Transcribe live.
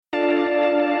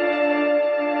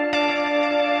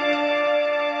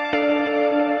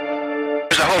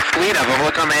fleet of them.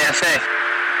 Look on the ASA.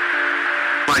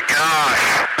 My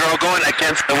gosh. They're all going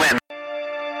against the wind.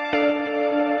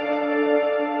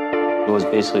 It was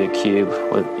basically a cube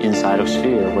with inside of a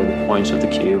sphere where the points of the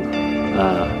cube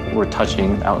were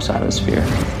touching outside of the sphere.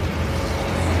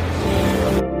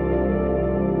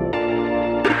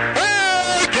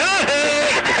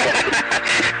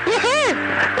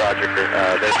 Roger.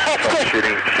 There's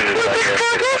troubleshooting machines out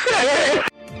here.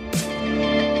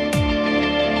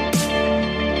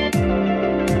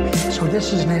 So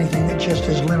this isn't anything that just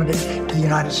is limited to the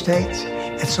United States.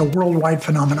 It's a worldwide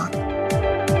phenomenon.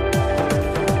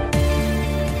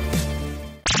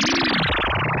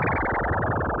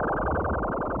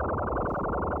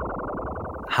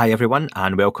 Hi everyone,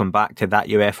 and welcome back to That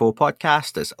UFO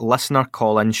podcast. It's listener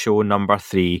call-in show number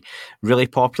 3. Really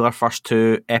popular first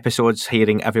 2 episodes,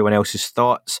 hearing everyone else's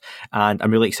thoughts, and I'm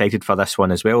really excited for this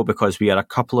one as well because we are a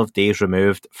couple of days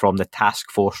removed from the task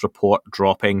force report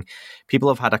dropping. People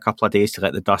have had a couple of days to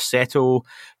let the dust settle,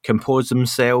 compose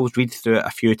themselves, read through it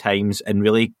a few times, and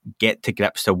really get to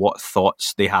grips to what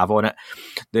thoughts they have on it.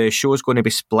 The show's going to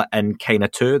be split in kind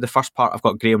of 2. The first part, I've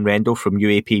got Graham Rendell from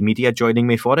UAP Media joining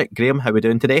me for it. Graham, how are we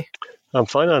doing today? I'm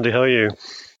fine, Andy. How are you?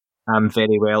 I'm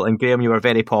very well. And Graham, you were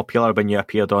very popular when you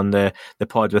appeared on the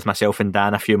pod with myself and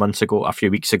Dan a few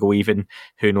weeks ago even.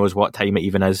 Who knows what time it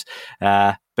even is.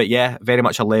 But yeah, very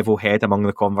much a level head among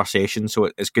the conversation. So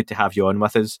it's good to have you on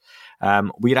with us.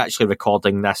 We're actually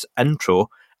recording this intro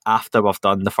after we've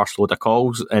done the first load of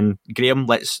calls. And Graham,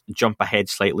 let's jump ahead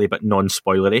slightly, but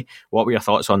non-spoilery. What were your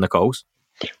thoughts on the calls?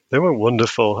 They were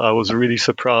wonderful. I was really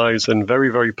surprised and very,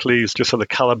 very pleased just at the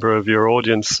caliber of your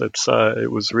audience.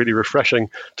 It was really refreshing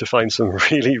to find some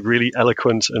really, really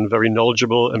eloquent and very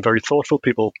knowledgeable and very thoughtful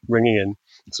people ringing in.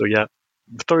 So yeah,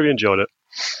 thoroughly enjoyed it.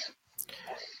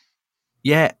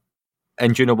 Yeah.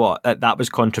 And you know what? That was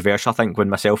controversial. I think when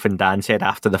myself and Dan said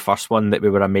after the first one that we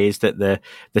were amazed at the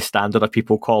standard of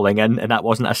people calling in, and that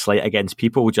wasn't a slight against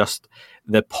people, just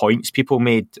the points people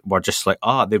made were just like,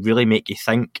 they really make you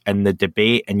think in the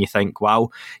debate, and you think, wow,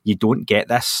 you don't get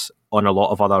this on a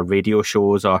lot of other radio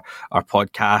shows or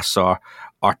podcasts or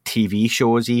TV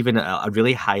shows, even a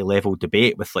really high level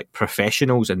debate with like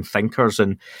professionals and thinkers.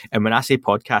 And when I say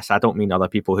podcasts, I don't mean other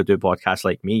people who do podcasts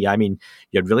like me. I mean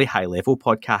your really high level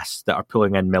podcasts that are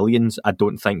pulling in millions. I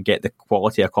don't think get the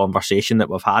quality of conversation that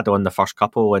we've had on the first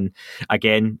couple. And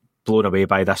again, blown away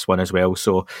by this one as well.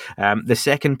 So the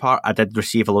second part, I did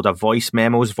receive a load of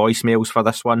voicemails for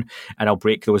this one, and I'll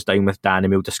break those down with Dan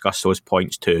and we'll discuss those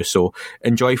points too. So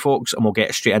enjoy, folks, and we'll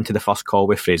get straight into the first call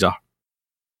with Fraser.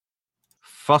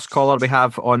 First caller we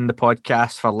have on the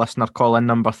podcast for listener call-in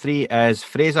number 3 is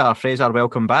Fraser. Fraser,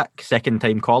 welcome back. Second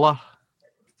time caller.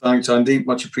 Thanks, Andy.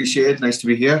 Much appreciated. Nice to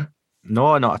be here.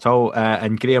 No, not at all.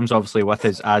 And Graham's obviously with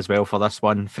us as well for this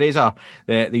one. Fraser,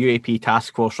 the UAP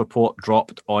task force report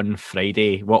dropped on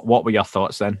Friday. What were your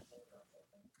thoughts then?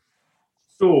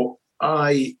 So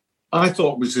I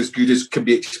thought it was as good as could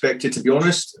be expected, to be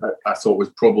honest. I thought it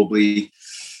was probably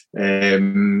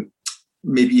maybe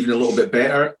even a little bit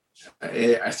better.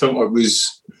 I thought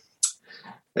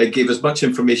it gave as much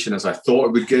information as I thought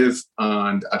it would give,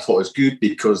 and I thought it was good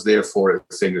because therefore it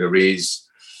was going to raise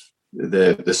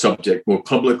the subject more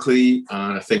publicly,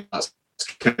 and I think that's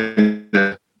kind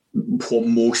of what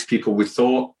most people would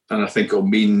thought, and I think it'll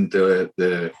mean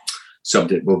the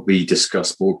subject will be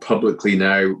discussed more publicly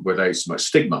now without so much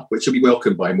stigma, which will be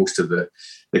welcomed by most of the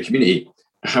community.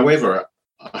 However,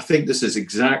 I think this is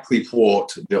exactly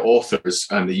what the authors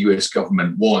and the US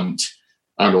government want,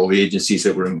 and all the agencies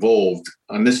that were involved.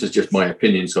 And this is just my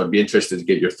opinion, so I'd be interested to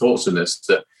get your thoughts on this.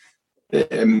 That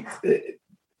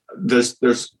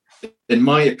there's, in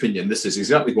my opinion, this is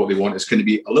exactly what they want. It's going to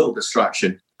be a little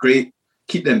distraction. Great,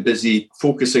 keep them busy,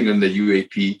 focusing on the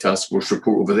UAP task force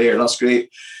report over there. That's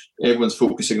great. Everyone's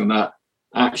focusing on that.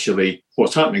 Actually,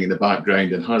 what's happening in the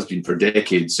background and has been for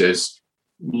decades is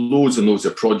loads and loads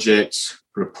of projects,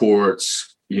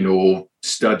 reports,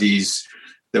 studies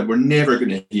that we're never going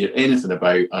to hear anything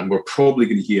about, and we're probably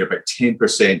going to hear about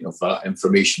 10% of that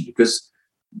information because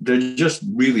they're just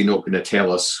really not going to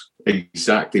tell us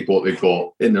exactly what they've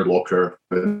got in their locker,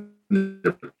 in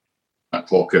their back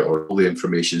pocket, or all the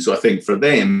information. So I think for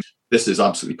them, this is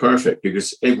absolutely perfect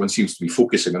because everyone seems to be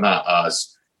focusing on that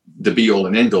as the be-all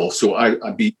and end-all. So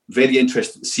I'd be very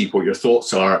interested to see what your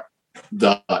thoughts are,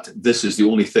 that this is the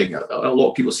only thing. A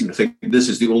lot of people seem to think this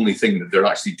is the only thing that they're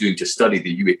actually doing to study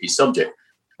the UAP subject.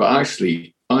 But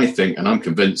actually, I think, and I'm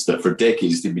convinced that for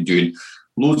decades they've been doing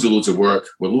loads and loads of work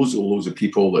with loads of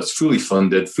people that's fully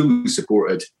funded, fully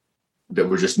supported, that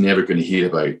we're just never going to hear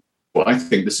about. But I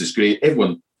think this is great.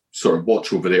 Everyone sort of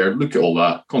watch over there, look at all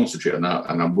that, concentrate on that,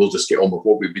 and then we'll just get on with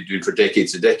what we've been doing for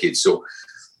decades and decades. So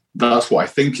that's what I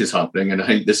think is happening, and I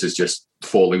think this is just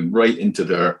falling right into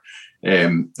their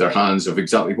hands of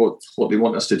exactly what they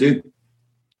want us to do.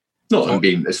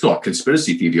 It's not a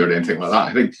conspiracy theory or anything like that.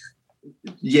 I think,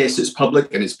 yes, it's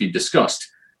public and it's been discussed,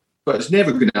 but it's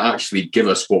never going to actually give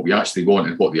us what we actually want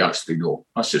and what we actually know.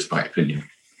 That's just my opinion.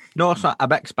 No, it's a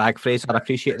mixed bag, Fraser. I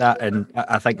appreciate that, and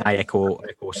I think I echo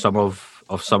some of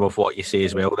what you say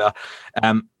as well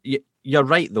there. You're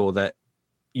right, though, that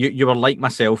you were like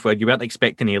myself, where you weren't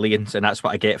expecting aliens, and that's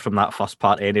what I get from that first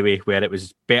part anyway, where it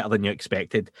was better than you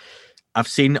expected. I've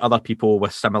seen other people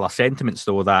with similar sentiments,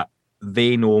 though, that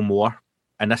they know more,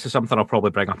 and this is something I'll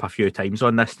probably bring up a few times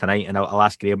on this tonight, and I'll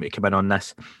ask Graham to come in on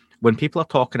this. When people are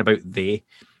talking about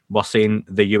we're saying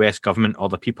the US government or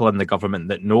the people in the government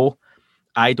that know.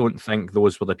 I don't think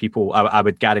those were the people. I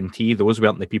would guarantee those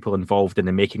weren't the people involved in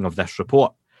the making of this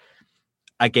report.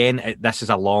 Again, this is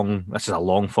a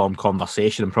long form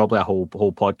conversation and probably a whole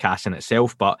podcast in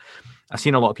itself. But I've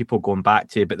seen a lot of people going back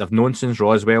to, but they've known since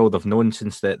Roswell, they've known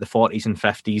since the 40s and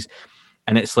 50s,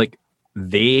 and it's like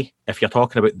if you're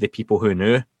talking about the people who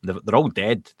knew, they're all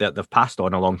dead. They've passed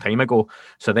on a long time ago.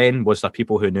 So then, was there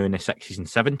people who knew in the 60s and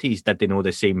 70s? Did they know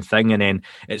the same thing? And then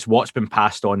it's what's been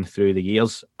passed on through the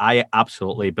years. I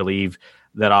absolutely believe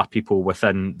there are people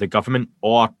within the government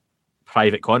or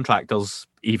private contractors,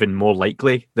 even more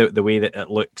likely, the way that it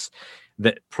looks,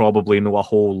 that probably know a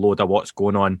whole load of what's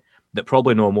going on, that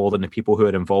probably know more than the people who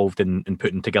are involved in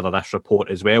putting together this report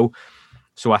as well.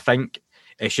 So I think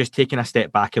it's just taking a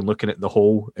step back and looking at the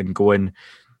whole and going,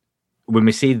 when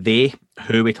we say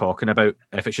who are we talking about?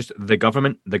 If it's just the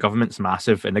government's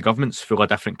massive, and the government's full of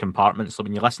different compartments. So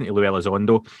when you listen to Lou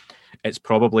Elizondo, it's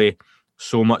probably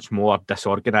so much more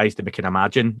disorganised than we can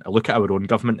imagine. I look at our own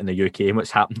government in the UK and what's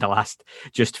happened the last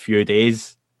just few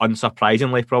days.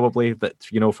 Unsurprisingly, probably, that,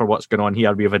 for what's going on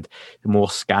here, we've had more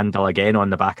scandal again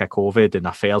on the back of COVID and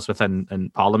affairs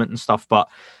within Parliament and stuff. But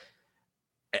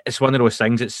it's one of those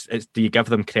things. It's do you give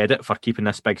them credit for keeping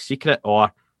this big secret,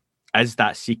 or is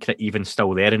that secret even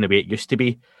still there in the way it used to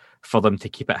be for them to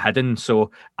keep it hidden?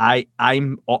 So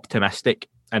I'm optimistic,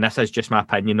 and this is just my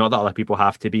opinion, not that other people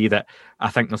have to be, that I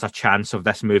think there's a chance of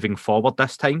this moving forward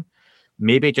this time.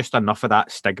 Maybe just enough of that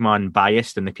stigma and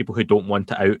bias and the people who don't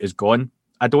want it out is gone.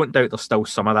 I don't doubt there's still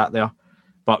some of that there,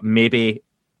 but maybe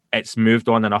it's moved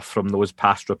on enough from those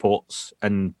past reports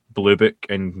and Blue Book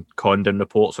and Condon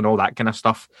reports and all that kind of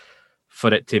stuff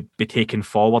for it to be taken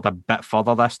forward a bit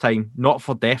further this time. Not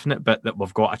for definite, but that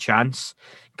we've got a chance.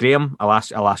 Graham, I'll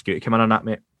ask you to come in on that,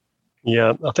 mate.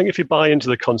 Yeah, I think if you buy into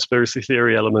the conspiracy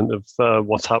theory element of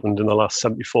what's happened in the last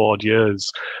 74 odd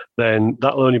years, then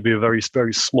that'll only be a very,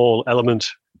 very small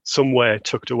element somewhere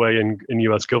tucked away in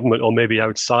US government, or maybe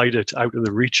outside it, out of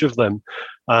the reach of them.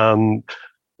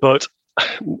 But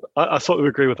I sort of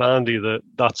agree with Andy that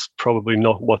that's probably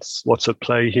not what's at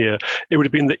play here. It would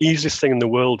have been the easiest thing in the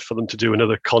world for them to do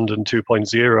another Condon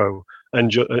 2.0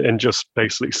 and just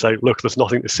basically say, look, there's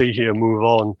nothing to see here, move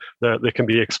on. They can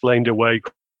be explained away,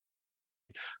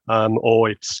 or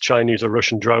it's Chinese or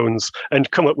Russian drones, and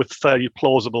come up with fairly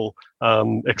plausible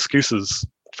excuses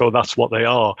for that's what they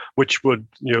are, which would,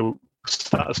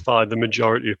 satisfy the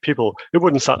majority of people. It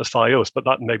wouldn't satisfy us, but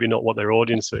that maybe not what their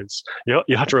audience is.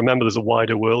 You have to remember there's a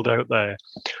wider world out there.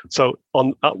 So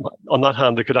on that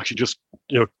hand, they could actually just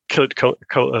kill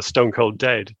it stone cold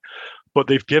dead. But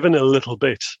they've given a little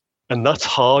bit, and that's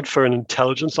hard for an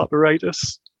intelligence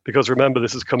apparatus, because remember,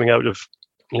 this is coming out of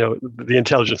the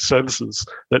intelligence services,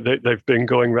 that they've been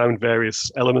going around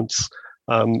various elements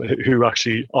who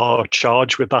actually are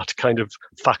charged with that kind of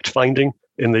fact finding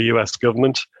in the US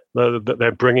government. That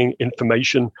they're bringing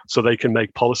information so they can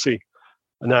make policy.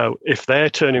 Now, if they're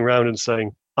turning around and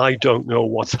saying, I don't know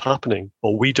what's happening,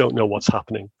 or we don't know what's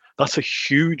happening, that's a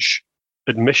huge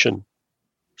admission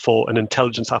for an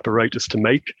intelligence apparatus to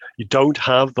make. You don't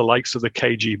have the likes of the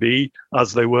KGB,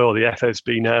 as they were, or the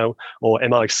FSB now, or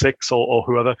MI6 or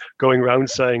whoever, going around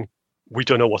saying, we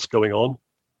don't know what's going on.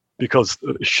 Because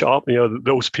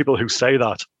those people who say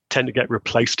that tend to get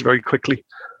replaced very quickly.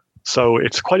 So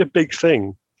it's quite a big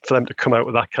thing for them to come out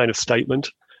with that kind of statement.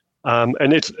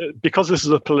 And it's because this is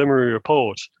a preliminary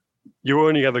report, you're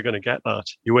only ever going to get that.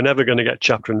 You were never going to get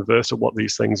chapter and verse of what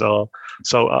these things are.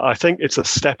 So I think it's a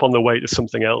step on the way to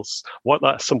something else. What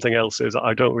that something else is,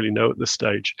 I don't really know at this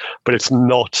stage. But it's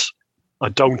not, I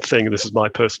don't think, this is my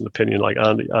personal opinion, like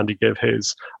Andy gave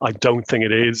his, I don't think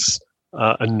it is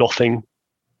a nothing.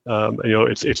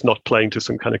 It's not playing to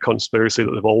some kind of conspiracy that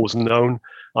they've always known.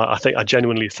 I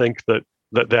genuinely think that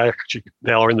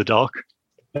they are in the dark,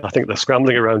 I think they're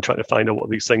scrambling around trying to find out what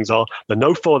these things are. They're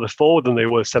no further forward than they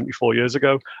were 74 years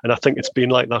ago, and I think it's been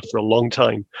like that for a long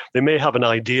time. They may have an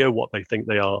idea what they think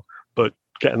they are, but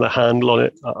getting their handle on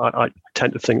it, I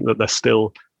tend to think that they're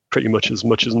still pretty much as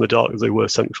in the dark as they were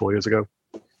 74 years ago.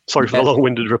 Sorry for the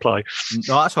long-winded reply.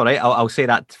 No, that's all right. I'll say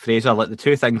that, Fraser. Like, the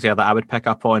two things there that I would pick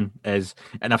up on is,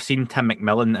 and I've seen Tim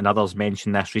McMillan and others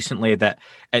mention this recently, that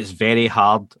it's very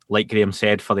hard, like Graham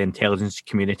said, for the intelligence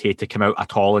community to come out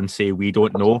at all and say we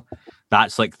don't know.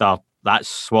 That's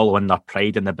swallowing their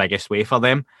pride in the biggest way for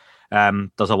them.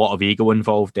 There's a lot of ego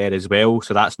involved there as well,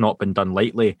 so that's not been done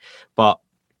lightly. But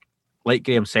like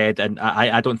Graham said, and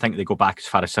I don't think they go back as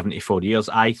far as 74 years.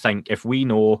 I think if we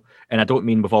know, and I don't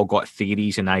mean we've all got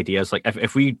theories and ideas, like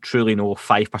if we truly know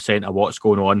 5% of what's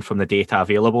going on from the data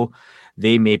available,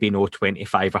 they maybe know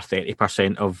 25 or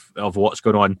 30% of what's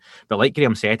going on. But like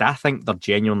Graham said, I think there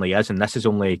genuinely is, and this is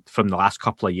only from the last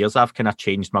couple of years I've kind of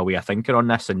changed my way of thinking on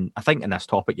this. And I think in this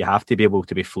topic, you have to be able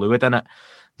to be fluid in it,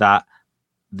 that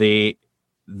they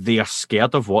are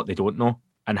scared of what they don't know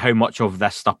and how much of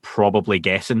this they're probably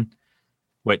guessing,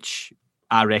 which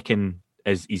I reckon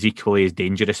is equally as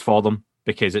dangerous for them,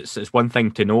 because it's one thing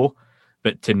to know,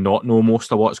 but to not know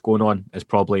most of what's going on is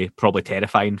probably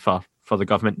terrifying for the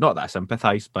government. Not that I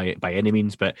sympathise by any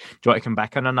means, but do you want to come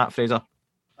back on that, Fraser?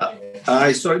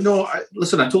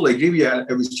 Listen, I totally agree with you.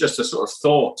 It was just a sort of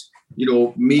thought,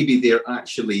 maybe they're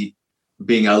actually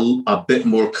being a bit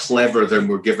more clever than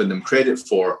we're giving them credit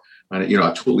for. And,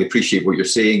 I totally appreciate what you're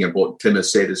saying and what Tim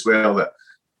has said as well, that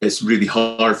it's really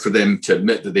hard for them to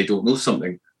admit that they don't know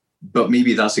something. But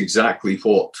maybe that's exactly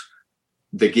what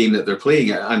the game that they're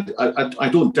playing. And I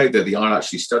don't doubt that they are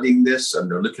actually studying this and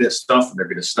they're looking at stuff and they're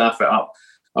going to staff it up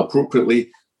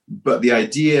appropriately. But the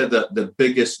idea that the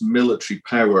biggest military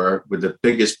power with the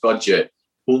biggest budget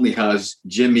only has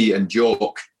Jimmy and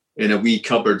Jock in a wee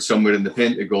cupboard somewhere in the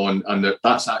Pentagon, and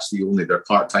that's actually only their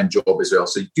part-time job as well.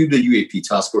 So you do the UAP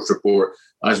task force report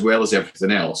as well as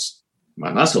everything else.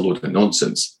 Man, that's a load of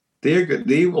nonsense.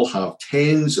 They will have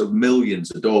tens of millions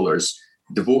of dollars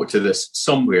devoted to this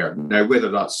somewhere. Now,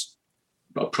 whether that's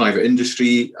a private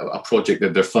industry, a project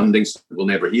that they're funding, so we'll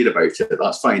never hear about it,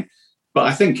 that's fine. But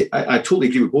I think I totally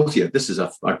agree with both of you. This is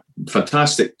a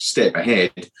fantastic step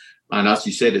ahead. And as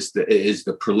you said, it is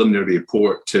the preliminary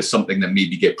report to something that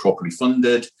maybe get properly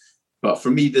funded. But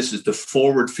for me, this is the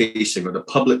forward-facing or the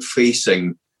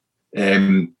public-facing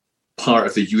part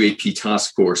of the UAP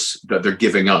task force that they're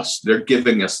giving us. They're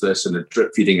giving us this and they're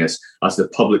drip feeding us as the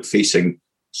public-facing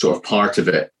sort of part of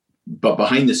it. But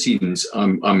behind the scenes,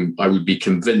 I would be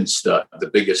convinced that the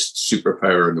biggest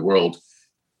superpower in the world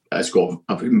has got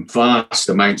vast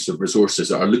amounts of resources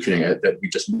that are looking at it that we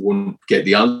just won't get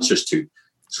the answers to.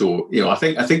 So, I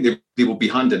think they will be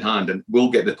hand in hand, and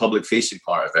we'll get the public-facing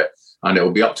part of it. And it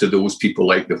will be up to those people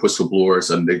like the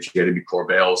whistleblowers and the Jeremy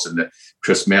Corbells and the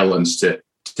Chris Mellons to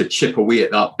chip away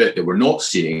at that bit that we're not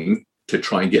seeing, to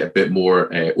try and get a bit more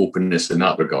openness in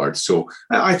that regard. So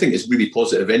I think it's really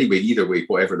positive anyway, either way,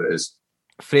 whatever it is.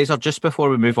 Fraser, just before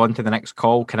we move on to the next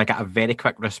call, can I get a very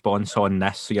quick response on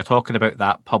this? So you're talking about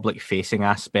that public-facing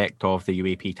aspect of the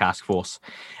UAP task force.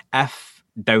 If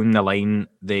down the line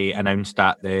they announced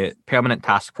that the permanent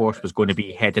task force was going to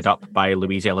be headed up by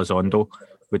Luis Elizondo,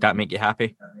 would that make you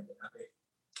happy?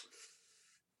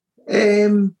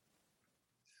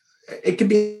 It can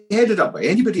be headed up by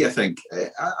anybody, I think.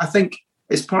 I think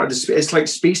it's part of it's like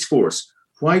Space Force.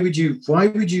 Why would you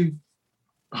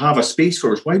have a Space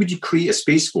Force? Why would you create a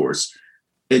Space Force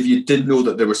if you didn't know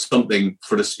that there was something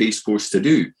for the Space Force to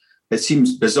do? It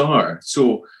seems bizarre.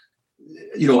 So,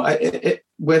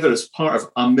 whether it's part of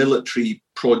a military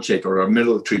project or a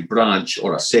military branch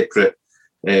or a separate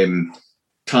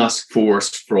task force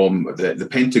from the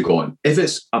Pentagon, if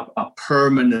it's a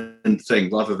permanent thing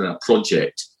rather than a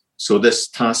project. So this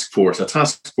a task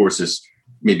force is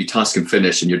maybe task and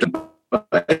finish and you're done.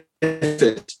 But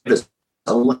if it's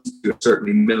aligned to a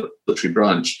certain military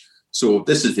branch, so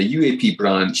this is the UAP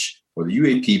branch or the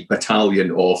UAP battalion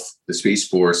of the Space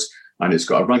Force, and it's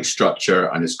got a rank structure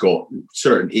and it's got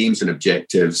certain aims and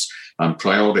objectives and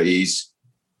priorities,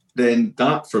 then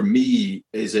that for me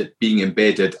is it being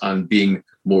embedded and being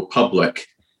more public.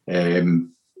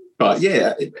 But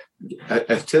yeah, I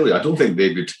tell you, I don't think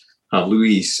they would have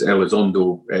Luis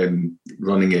Elizondo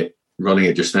running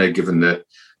it just now, given the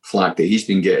flack that he's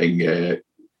been getting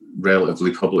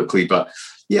relatively publicly. But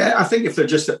yeah, I think if they're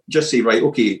just say, right,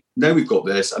 okay, now we've got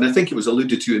this, and I think it was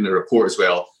alluded to in the report as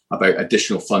well about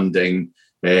additional funding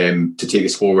to take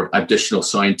us forward, additional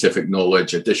scientific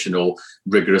knowledge, additional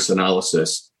rigorous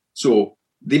analysis. So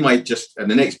they might just, in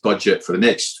the next budget for the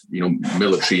next,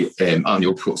 military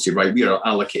annual report, say, right, we are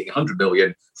allocating 100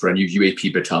 million for a new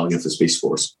UAP battalion for the Space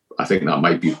Force. I think that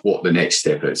might be what the next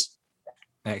step is.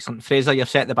 Excellent. Fraser, you've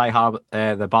set the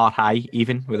bar high,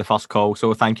 even with the first call.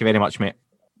 So thank you very much, mate.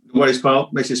 No worries, pal.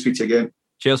 Nice to speak to you again.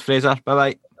 Cheers, Fraser.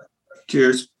 Bye-bye.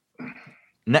 Cheers.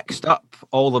 Next up,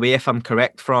 all the way, if I'm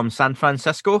correct, from San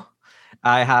Francisco,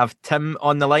 I have Tim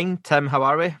on the line. Tim, how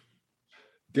are we?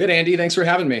 Good, Andy. Thanks for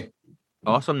having me.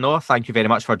 Awesome. No, thank you very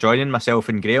much for joining myself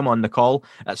and Graham on the call.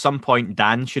 At some point,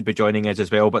 Dan should be joining us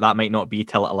as well, but that might not be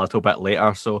till a little bit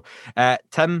later. So,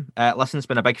 Tim, listen, it's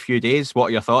been a big few days. What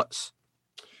are your thoughts?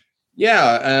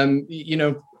 Yeah,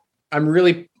 I'm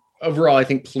really overall, I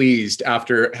think, pleased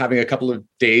after having a couple of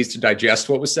days to digest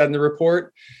what was said in the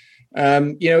report.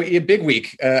 A big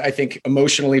week, I think,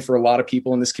 emotionally for a lot of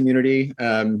people in this community,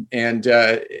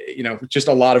 just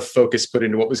a lot of focus put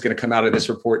into what was going to come out of this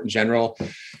report in general.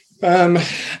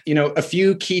 A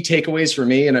few key takeaways for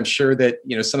me, and I'm sure that,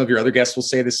 some of your other guests will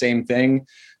say the same thing.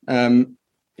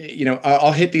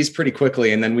 I'll hit these pretty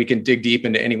quickly, and then we can dig deep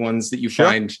into any ones that you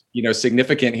find,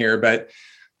 significant here. But,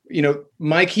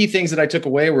 my key things that I took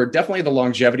away were definitely the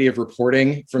longevity of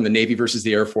reporting from the Navy versus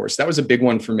the Air Force. That was a big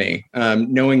one for me,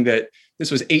 knowing that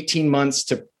this was 18 months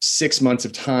to 6 months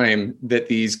of time that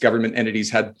these government entities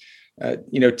had,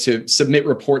 to submit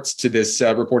reports to this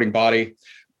reporting body.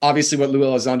 Obviously, what Lou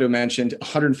Elizondo mentioned,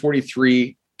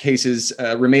 143 cases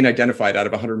remain identified out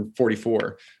of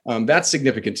 144. That's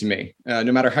significant to me.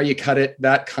 No matter how you cut it,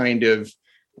 that kind of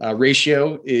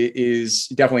ratio is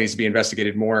definitely needs to be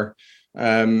investigated more.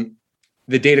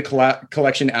 The data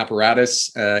collection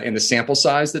apparatus and the sample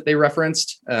size that they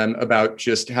referenced about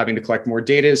just having to collect more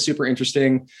data is super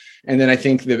interesting. And then I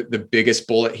think the biggest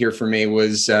bullet here for me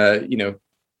was,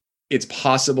 it's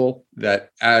possible that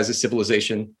as a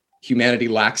civilization, humanity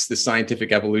lacks the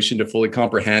scientific evolution to fully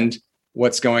comprehend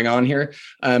what's going on here.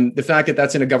 The fact that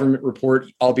that's in a government report,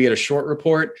 albeit a short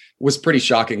report, was pretty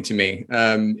shocking to me,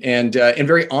 and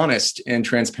very honest and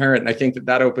transparent. And I think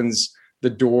that opens the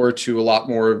door to a lot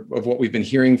more of what we've been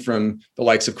hearing from the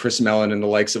likes of Chris Mellon and the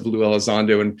likes of Lou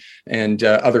Elizondo and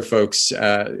other folks,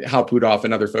 Hal Puthoff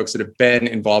and other folks that have been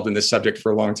involved in this subject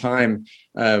for a long time.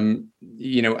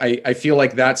 I feel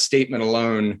like that statement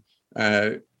alone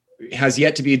has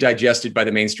yet to be digested by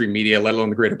the mainstream media, let alone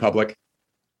the greater public.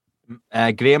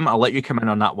 Graham, I'll let you come in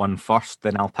on that one first,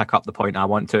 then I'll pick up the point I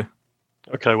want to.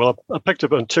 Okay, well, I picked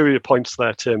up on two of your points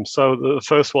there, Tim. So the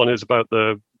first one is about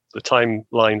the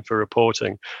timeline for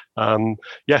reporting.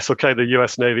 Yes, okay, the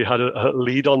US Navy had a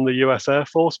lead on the US Air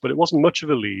Force, but it wasn't much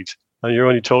of a lead. And you're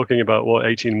only talking about,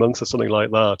 18 months or something like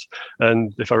that.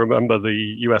 And if I remember,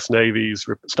 the US Navy's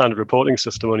standard reporting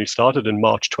system only started in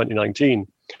March 2019.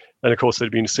 And of course, they'd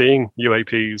been seeing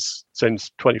UAPs since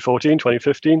 2014,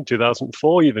 2015,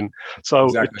 2004 even. So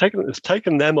exactly. It's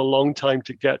taken them a long time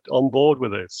to get on board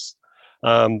with this.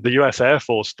 The US Air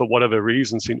Force, for whatever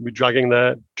reason, seem to be dragging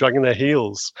their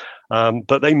heels.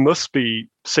 But they must be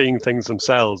seeing things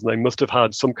themselves, and they must have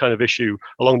had some kind of issue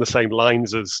along the same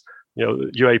lines as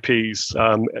UAPs,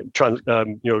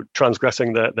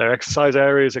 transgressing their exercise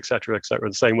areas, et cetera,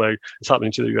 the same way it's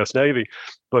happening to the US Navy.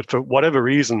 But for whatever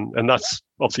reason, and that's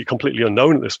obviously completely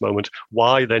unknown at this moment,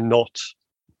 why they're not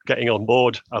getting on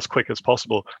board as quick as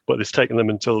possible, but it's taken them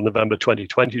until November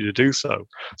 2020 to do so.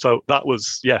 So that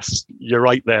was, yes, you're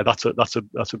right there. That's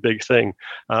a big thing.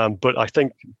 But I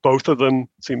think both of them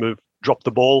seem to have dropped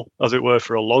the ball, as it were,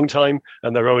 for a long time,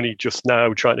 and they're only just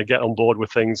now trying to get on board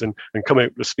with things and come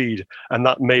up to speed. And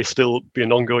that may still be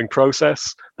an ongoing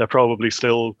process. They're probably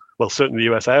still, well, certainly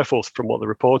the US Air Force, from what the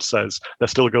report says, they're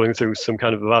still going through some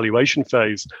kind of evaluation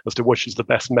phase as to which is the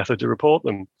best method to report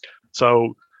them.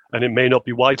 So, and it may not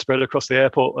be widespread across the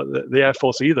Air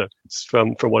Force either,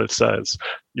 from what it says.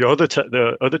 The other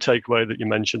takeaway that you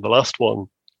mentioned, the last one,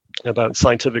 about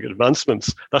scientific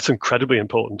advancements, that's incredibly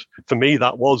important. For me,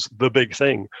 that was the big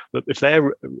thing. That if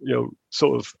they're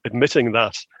sort of admitting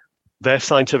that their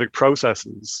scientific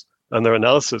processes and their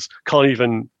analysis can't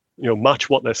even match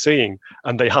what they're seeing,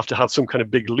 and they have to have some kind of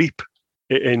big leap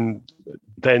in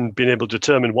then being able to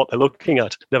determine what they're looking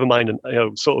at, never mind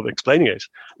sort of explaining it,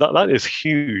 that is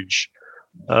huge.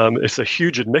 It's a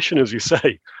huge admission, as you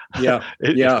say. Yeah,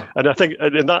 yeah. And I think,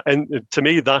 and to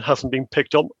me, that hasn't been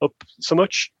picked up so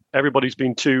much. Everybody's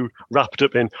been too wrapped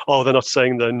up in, they're not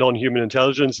saying they're non-human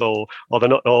intelligence, or they're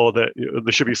not, or they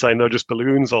should be saying they're just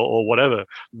balloons, or whatever.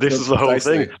 This is the whole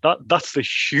thing. That's the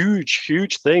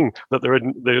huge thing, that they're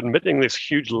admitting this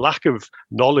huge lack of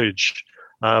knowledge.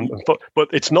 But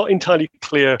it's not entirely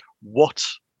clear what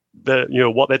they're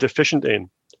deficient in.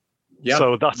 Yeah.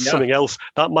 So that's something else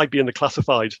that might be in the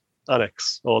classified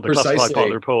annex or the Precisely. classified part of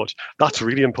the report. That's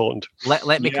really important.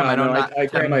 Let me come in on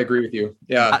that. Graham, I agree with you.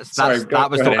 Yeah, that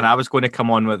was the one I was going to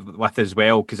come on with as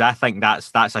well, because I think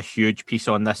that's a huge piece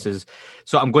on this.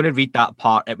 So I'm going to read that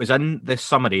part. It was in the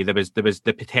summary. There was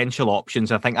the potential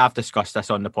options. I think I've discussed this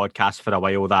on the podcast for a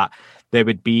while, that there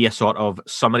would be a sort of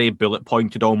summary bullet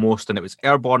pointed almost, and it was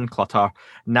airborne clutter,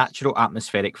 natural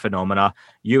atmospheric phenomena,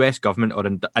 US government or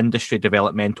industry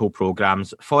developmental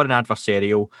programs, foreign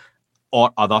adversarial,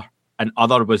 or other. And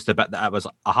other was the bit that I was,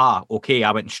 okay,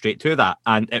 I went straight to that.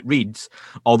 And it reads,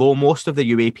 although most of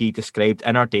the UAP described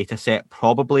in our dataset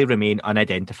probably remain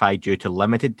unidentified due to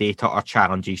limited data or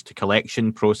challenges to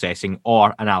collection, processing,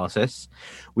 or analysis,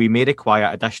 we may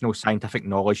require additional scientific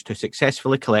knowledge to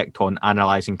successfully collect on,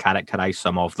 analyse, and characterise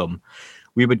some of them.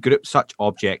 We would group such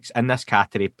objects in this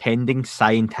category pending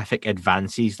scientific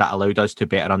advances that allowed us to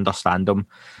better understand them.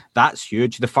 That's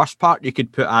huge. The first part you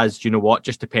could put as,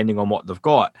 just depending on what they've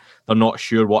got, they're not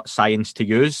sure what science to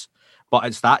use. But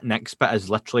it's that next bit is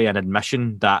literally an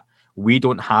admission that we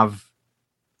don't have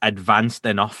advanced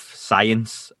enough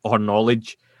science or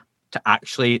knowledge to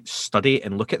actually study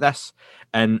and look at this.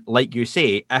 And like you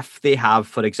say, if they have,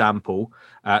 for example,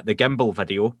 the gimbal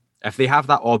video, if they have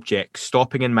that object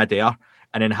stopping in midair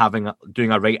and then doing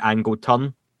a right angle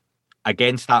turn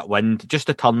against that wind, just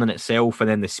the turn in itself, and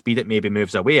then the speed it maybe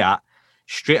moves away at,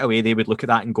 straight away they would look at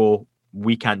that and go,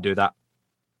 we can't do that.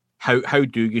 How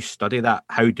do you study that?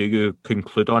 How do you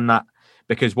conclude on that?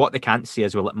 Because what they can't say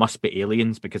is, well, it must be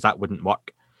aliens, because that wouldn't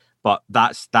work. But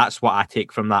that's what I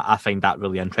take from that. I find that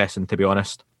really interesting, to be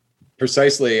honest.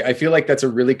 Precisely. I feel like that's a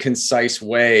really concise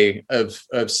way of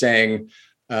saying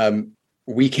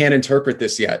we can't interpret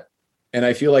this yet. And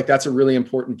I feel like that's a really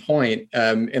important point.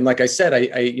 And like I said,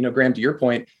 I Graham, to your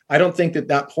point, I don't think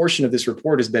that portion of this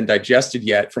report has been digested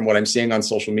yet from what I'm seeing on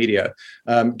social media.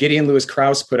 Gideon Lewis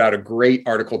Krauss put out a great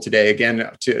article today, again,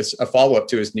 to a follow-up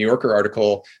to his New Yorker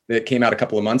article that came out a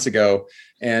couple of months ago.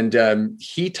 And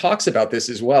he talks about this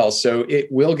as well. So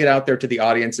it will get out there to the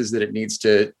audiences that it needs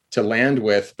to land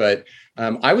with. But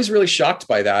I was really shocked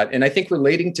by that. And I think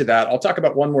relating to that, I'll talk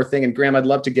about one more thing. And Graham, I'd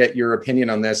love to get your opinion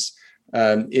on this.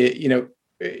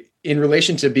 In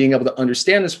relation to being able to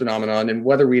understand this phenomenon and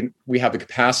whether we have the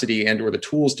capacity and or the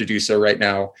tools to do so right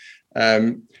now.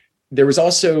 There was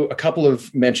also a couple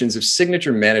of mentions of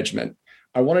signature management.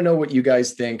 I want to know what you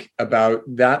guys think about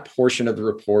that portion of the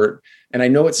report. And I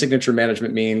know what signature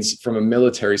management means from a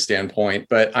military standpoint,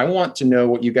 but I want to know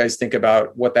what you guys think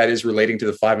about what that is relating to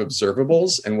the 5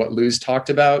 observables and what Lou's talked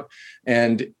about,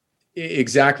 and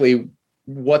exactly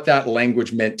what that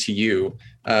language meant to you.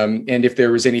 And if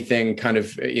there was anything kind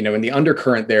of, in the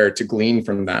undercurrent there to glean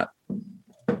from that.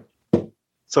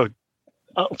 So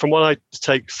from what I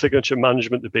take signature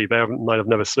management to be, I might have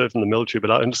never served in the military,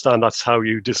 but I understand that's how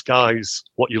you disguise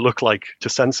what you look like to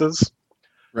sensors.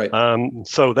 Right.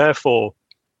 So therefore,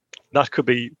 that's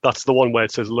the one where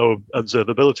it says low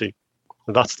observability.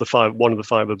 And that's one of the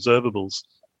 5 observables.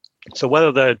 So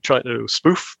whether they're trying to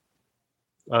spoof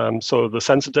so the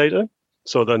sensor data,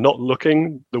 so they're not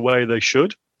looking the way they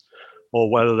should,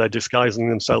 or whether they're disguising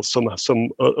themselves some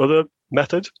other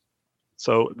method.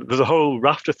 So there's a whole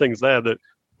raft of things there that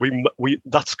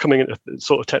that's coming into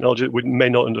sort of technology that we may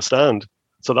not understand.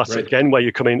 So that's right. Again where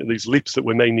you come into these leaps that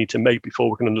we may need to make before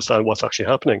we can understand what's actually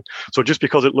happening. So just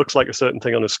because it looks like a certain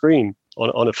thing on a screen,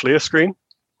 on a FLIR screen,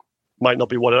 might not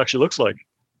be what it actually looks like,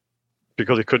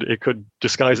 because it could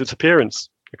disguise its appearance.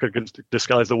 It could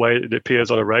disguise the way it appears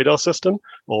on a radar system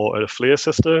or a FLIR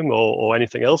system or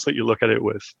anything else that you look at it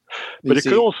with. But it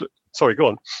could also, sorry, go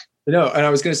on. No, and I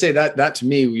was going to say that to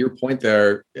me, your point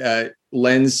there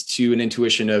lends to an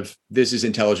intuition of this is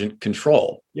intelligent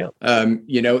control. Yeah.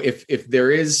 If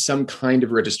there is some kind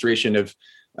of registration of,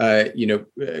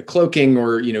 cloaking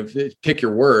or, pick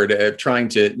your word, trying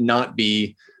to not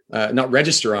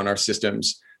register on our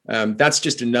systems. That's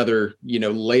just another,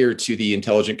 layer to the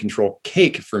intelligent control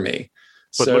cake for me.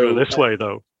 But look at it this way,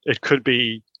 though. It could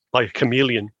be like a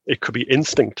chameleon. It could be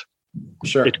instinct.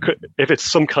 Sure. It could, if it's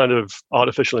some kind of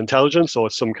artificial intelligence or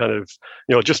some kind of,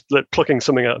 just plucking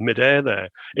something out of midair there,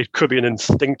 it could be an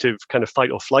instinctive kind of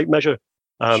fight or flight measure.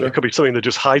 Sure. It could be something that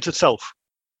just hides itself,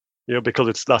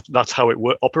 because that's how it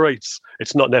operates.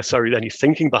 It's not necessarily any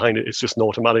thinking behind it. It's just an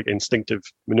automatic instinctive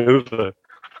maneuver.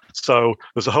 So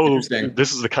there's a whole,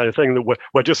 this is the kind of thing that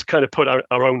we're just kind of put our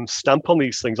own stamp on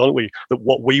these things, aren't we? That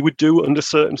what we would do under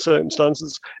certain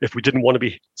circumstances, if we didn't want to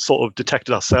be sort of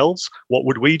detected ourselves, what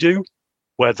would we do?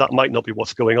 Where that might not be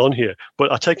what's going on here.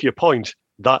 But I take your point,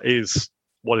 that is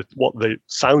what they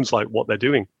sounds like what they're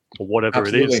doing, or whatever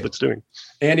Absolutely. It is that's doing.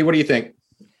 Andy, what do you think?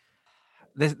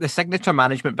 The signature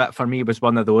management bit for me was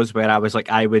one of those where I was like,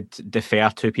 I would defer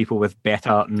to people with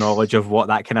better knowledge of what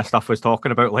that kind of stuff was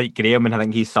talking about, like Graham, and I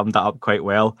think he summed it up quite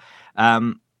well.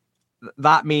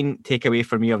 That main takeaway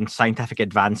for me on scientific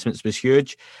advancements was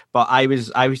huge. But I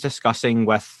was discussing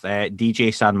with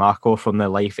DJ San Marco from the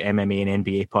Life MMA and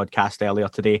NBA podcast earlier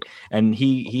today, and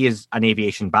he is an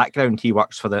aviation background. He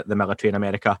works for the military in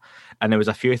America, and there was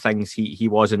a few things he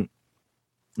wasn't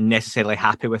necessarily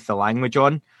happy with the language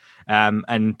on.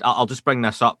 And I'll just bring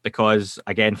this up because,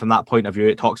 again, from that point of view,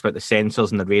 it talks about the sensors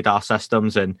and the radar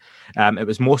systems. And it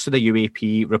was most of the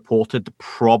UAP reported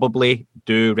probably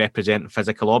do represent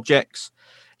physical objects.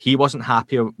 He wasn't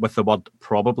happy with the word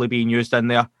probably being used in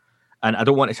there. And I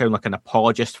don't want to sound like an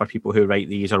apologist for people who write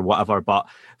these or whatever, but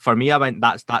for me, I went,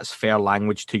 that's fair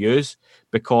language to use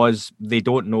because they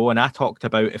don't know. And I talked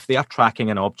about if they are tracking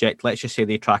an object, let's just say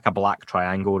they track a black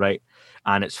triangle, right?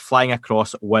 And it's flying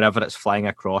across wherever it's flying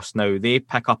across. Now, they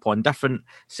pick up on different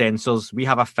sensors. We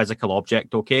have a physical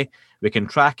object, okay? We can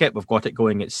track it. We've got it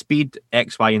going at speed,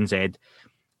 X, Y, and Z.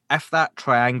 If that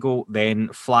triangle then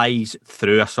flies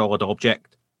through a solid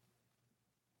object,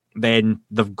 then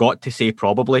they've got to say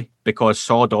probably, because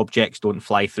solid objects don't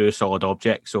fly through solid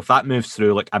objects. So if that moves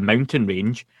through like a mountain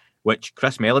range, which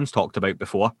Chris Mellon's talked about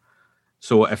before,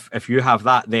 so if you have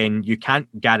that, then you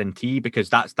can't guarantee, because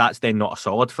that's then not a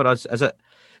solid for us, is it?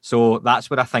 So that's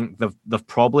where I think they've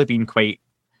probably been quite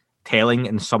telling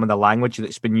in some of the language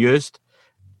that's been used.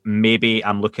 Maybe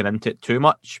I'm looking into it too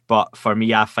much, but for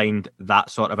me, I find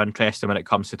that sort of interesting when it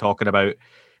comes to talking about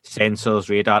sensors,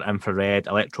 radar, infrared,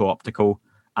 electro-optical,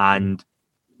 and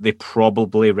they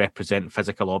probably represent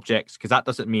physical objects, because that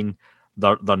doesn't mean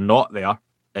they're not there.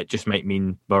 It just might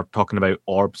mean we're talking about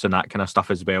orbs and that kind of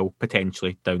stuff as well,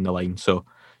 potentially down the line. So,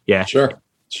 yeah. Sure.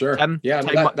 Yeah,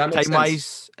 that makes time-wise,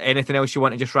 sense. Anything else you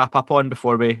want to just wrap up on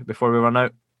before we run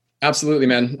out? Absolutely,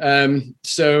 man.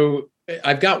 So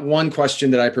I've got one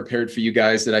question that I prepared for you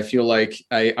guys that I feel like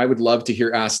I would love to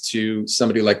hear asked to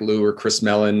somebody like Lou or Chris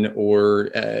Mellon or,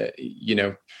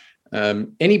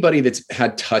 anybody that's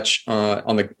had touch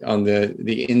on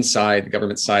the inside, the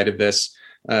government side of this.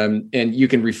 And you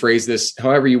can rephrase this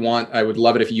however you want. I would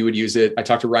love it if you would use it. I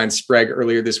talked to Ryan Sprague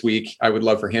earlier this week. I would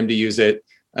love for him to use it.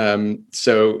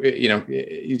 So,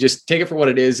 you just take it for what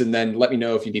it is and then let me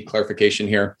know if you need clarification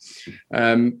here.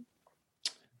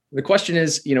 The question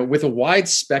is, with a wide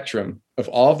spectrum of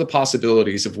all of the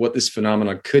possibilities of what this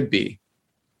phenomenon could be,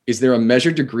 is there a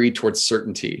measured degree towards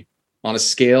certainty on a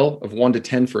scale of 1 to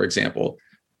 10, for example,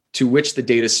 to which the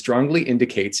data strongly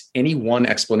indicates any one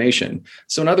explanation?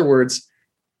 So in other words,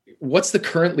 what's the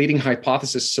current leading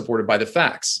hypothesis supported by the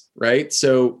facts, right?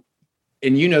 So,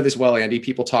 and you know this well, Andy,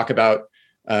 people talk about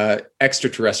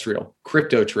extraterrestrial,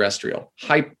 crypto-terrestrial,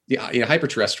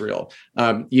 hyperterrestrial,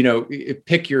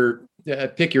 pick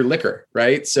your liquor,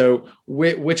 right? So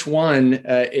which one,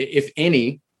 if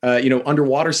any,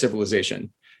 underwater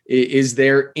civilization, is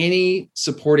there any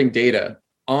supporting data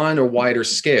on a wider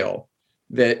scale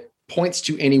that points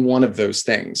to any one of those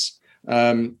things?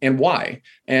 And why?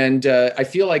 And I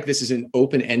feel like this is an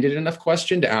open-ended enough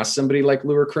question to ask somebody like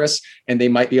Lou or Chris, and they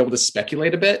might be able to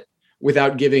speculate a bit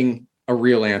without giving a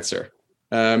real answer,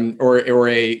 or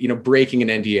breaking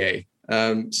an NDA.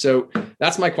 So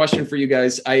that's my question for you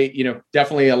guys.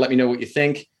 Definitely let me know what you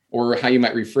think or how you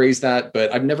might rephrase that,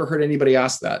 but I've never heard anybody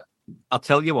ask that. I'll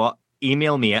tell you what,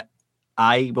 email me it.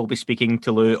 I will be speaking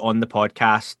to Lou on the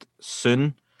podcast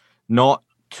soon, not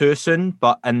too soon,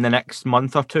 but in the next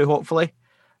month or two, hopefully.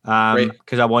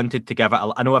 Because I wanted to give it,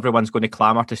 I know everyone's going to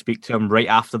clamour to speak to him right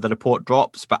after the report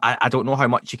drops, but I don't know how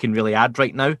much you can really add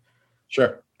right now.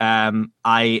 Sure. I'm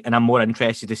more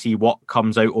interested to see what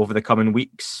comes out over the coming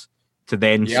weeks to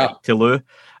then speak to Lou.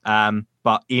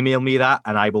 But email me that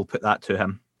and I will put that to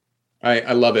him.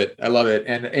 I love it.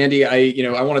 And Andy,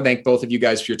 I want to thank both of you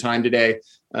guys for your time today.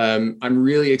 I'm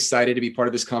really excited to be part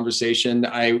of this conversation.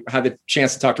 I had the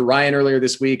chance to talk to Ryan earlier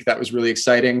this week. That was really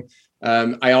exciting.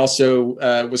 I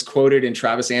also was quoted in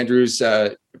Travis Andrews'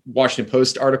 Washington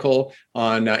Post article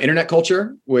on internet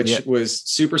culture, which was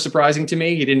super surprising to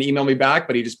me. He didn't email me back,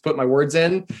 but he just put my words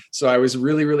in. So I was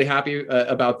really, really happy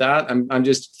about that. I'm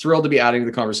just thrilled to be adding to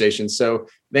the conversation. So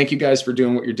thank you guys for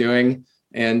doing what you're doing.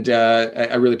 And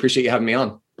I really appreciate you having me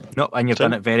on. No, and you've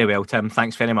done it very well, Tim.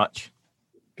 Thanks very much.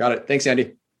 Got it. Thanks,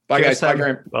 Andy. Bye, Cheers, guys. Tim. Bye,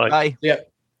 Graham. Bye. Yeah.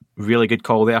 Really good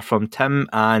call there from Tim.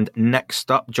 And next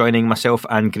up, joining myself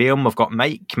and Graham, we've got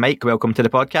Mike. Mike, welcome to the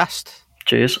podcast.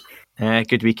 Cheers.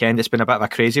 Good weekend. It's been a bit of a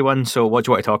crazy one. So what do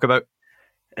you want to talk about?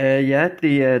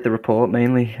 The report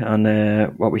mainly,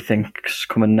 and what we think's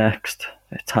coming next,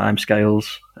 timescales,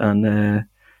 and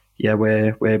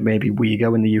where maybe we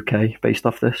go in the UK based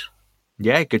off this.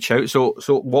 Yeah, good shout. So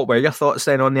what were your thoughts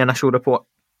then on the initial report?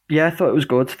 Yeah, I thought it was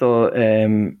good. Thought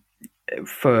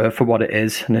for what it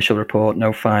is, initial report,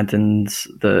 no findings.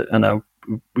 I know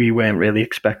we weren't really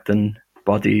expecting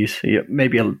bodies.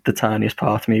 Maybe the tiniest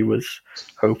part of me was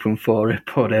hoping for it,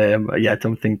 but I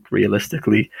don't think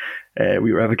realistically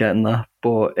we were ever getting that.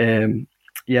 But I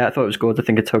thought it was good. I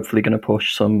think it's hopefully going to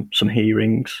push some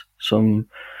hearings, some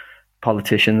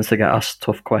politicians to get asked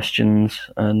tough questions,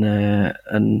 and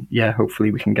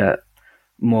hopefully we can get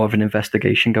more of an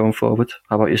investigation going forward.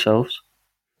 How about yourselves?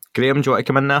 Graham, do you want to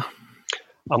come in there?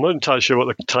 I'm not entirely sure what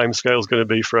the timescale is going to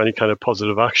be for any kind of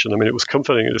positive action. I mean, it was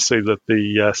comforting to see that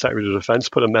the Secretary of Defence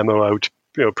put a memo out,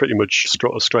 pretty much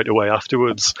straight away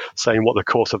afterwards, saying what the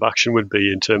course of action would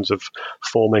be in terms of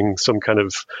forming some kind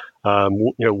of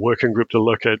working group to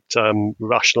look at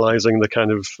rationalising the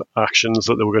kind of actions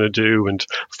that they were going to do and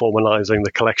formalising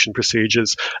the collection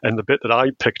procedures. And the bit that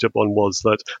I picked up on was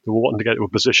that they were wanting to get to a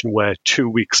position where 2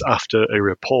 weeks after a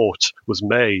report was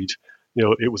made,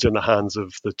 it was in the hands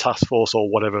of the task force or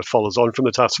whatever follows on from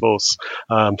the task force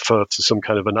for some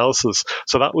kind of analysis.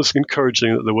 So that was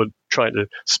encouraging that they were trying to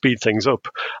speed things up.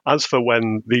 As for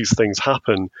when these things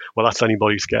happen, well, that's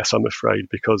anybody's guess, I'm afraid,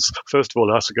 because first of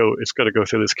all, it's got to go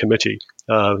through this committee.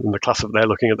 And they're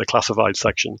looking at the classified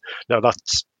section. Now,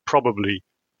 that's probably,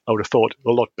 I would have thought,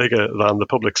 a lot bigger than the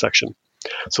public section.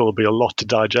 So there'll be a lot to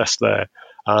digest there.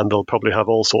 And they'll probably have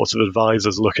all sorts of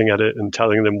advisors looking at it and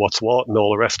telling them what's what and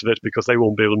all the rest of it, because they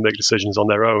won't be able to make decisions on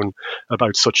their own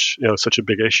about such a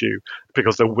big issue,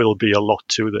 because there will be a lot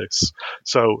to this.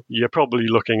 So you're probably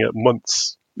looking at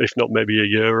months, if not maybe a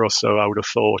year or so, I would have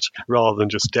thought, rather than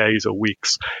just days or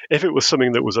weeks. If it was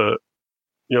something that was a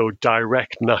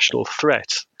direct national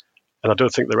threat, and I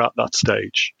don't think they're at that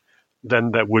stage,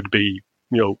 then there would be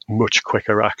much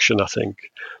quicker action, I think.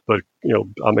 But,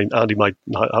 Andy might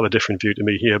have a different view to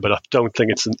me here, but I don't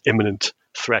think it's an imminent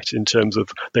threat in terms of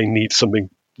they need something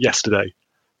yesterday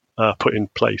put in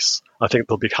place. I think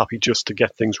they'll be happy just to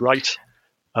get things right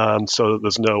so that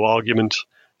there's no argument,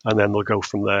 and then they'll go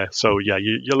from there. So, yeah,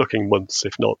 you're looking months,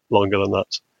 if not longer than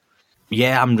that.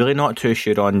 Yeah, I'm really not too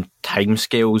sure on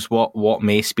timescales. What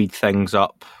may speed things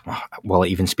up? Will it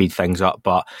even speed things up?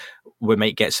 But we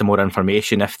might get some more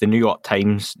information if the New York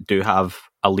Times do have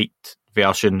a leaked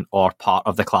version or part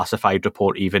of the classified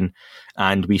report even,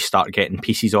 and we start getting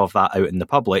pieces of that out in the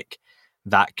public.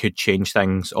 That could change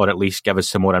things, or at least give us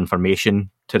some more information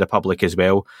to the public as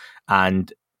well.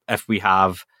 And if we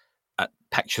have a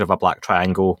picture of a black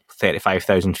triangle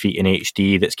 35,000 feet in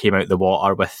HD that's came out of the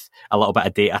water with a little bit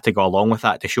of data to go along with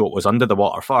that to show it was under the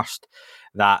water first,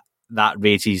 that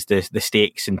raises the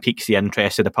stakes and piques the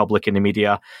interest of the public and the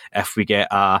media. If we get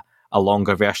a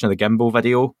longer version of the gimbal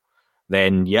video,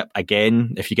 then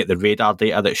again, if you get the radar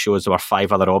data that shows there were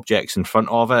 5 other objects in front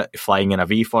of it flying in a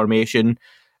V formation,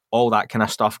 all that kind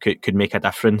of stuff could make a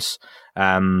difference.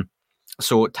 So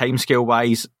timescale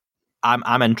wise,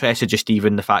 I'm interested, just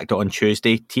even the fact that on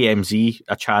Tuesday, TMZ,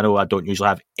 a channel I don't usually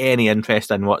have any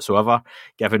interest in whatsoever,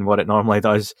 given what it normally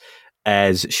does,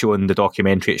 is showing the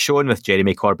documentary it's showing with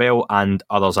Jeremy Corbell and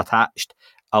others attached.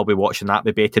 I'll be watching that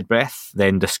with bated breath.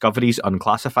 Then Discovery's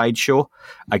Unclassified show,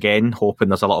 again, hoping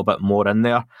there's a little bit more in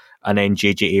there. And then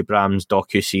J.J. Abrams'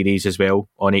 docu-series as well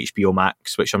on HBO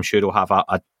Max, which I'm sure will have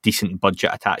a decent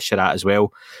budget attached to that as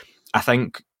well. I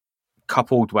think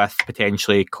coupled with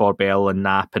potentially Corbell and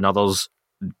Knapp and others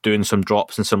doing some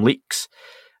drops and some leaks,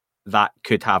 that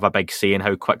could have a big say in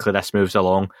how quickly this moves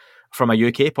along. From a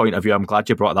UK point of view, I'm glad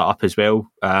you brought that up as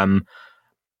well.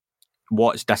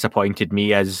 What's disappointed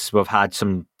me is we've had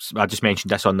I just mentioned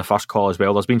this on the first call as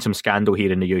well, there's been some scandal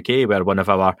here in the UK where one of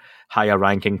our higher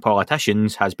ranking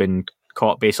politicians has been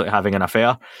caught basically having an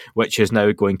affair, which is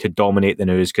now going to dominate the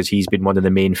news because he's been one of the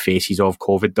main faces of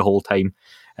COVID the whole time.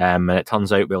 And it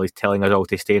turns out, while he's telling us all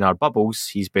to stay in our bubbles,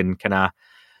 he's been kind of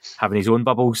having his own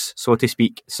bubbles, so to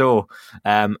speak. So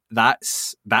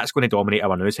that's going to dominate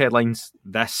our news headlines.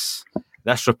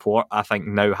 This report, I think,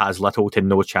 now has little to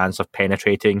no chance of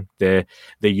penetrating the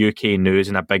UK news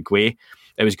in a big way.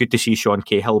 It was good to see Sean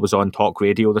Cahill was on Talk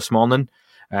Radio this morning.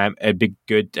 It'd be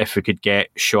good if we could get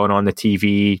Sean on the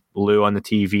TV, Lou on the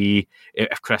TV.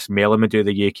 If Chris Mellon would do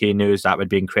the UK news, that would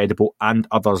be incredible, and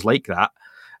others like that.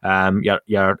 Your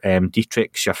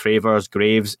Dietrichs, your Fravers,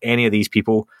 Graves, any of these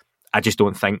people. I just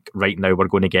don't think right now we're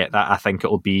going to get that. I think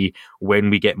it'll be when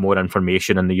we get more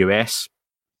information in the US,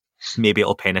 maybe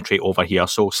it'll penetrate over here.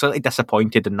 So slightly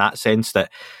disappointed in that sense that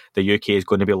the UK is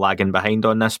going to be lagging behind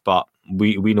on this, but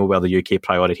we know where the UK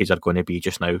priorities are going to be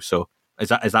just now. So is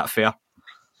that fair?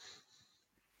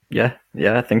 Yeah,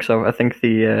 I think so. I think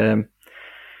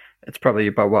it's probably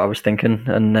about what I was thinking,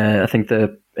 and I think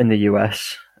the in the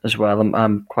US as well.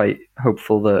 I'm quite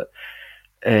hopeful that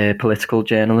political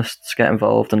journalists get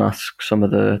involved and ask some of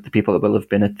the people that will have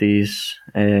been at these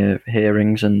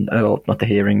hearings and not the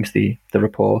hearings, the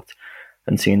report,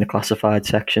 and seeing the classified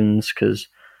sections, because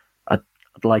I'd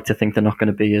like to think they're not going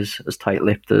to be as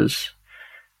tight-lipped as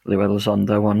Lou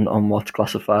Elizondo on what's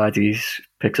classified. He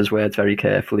picks his words very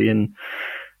carefully, and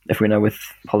if we know with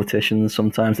politicians,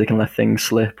 sometimes they can let things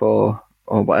slip or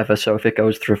whatever. So if it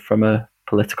goes through from a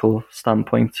political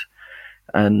standpoint,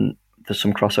 and there's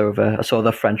some crossover. I saw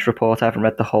the French report. I haven't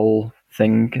read the whole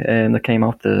thing that came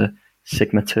out, the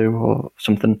Sigma 2 or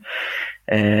something.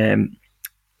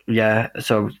 Yeah,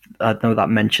 so I know that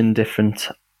mentioned different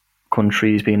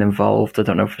countries being involved. I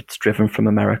don't know if it's driven from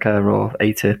America or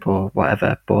ATIP or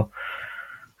whatever, but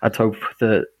I'd hope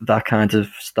that kind of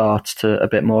starts to a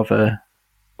bit more of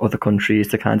other countries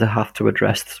to kind of have to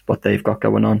address what they've got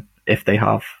going on, if they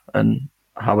have, and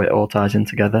how it all ties in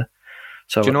together.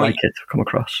 So I'd like it to come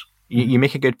across. You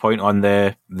make a good point on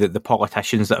the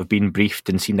politicians that have been briefed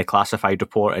and seen the classified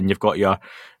report, and you've got your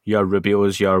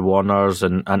Rubios, your Warners,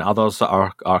 and others that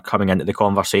are coming into the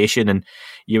conversation. And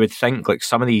you would think, like,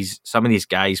 some of these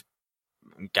guys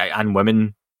and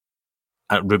women,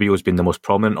 Rubio's been the most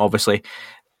prominent, obviously.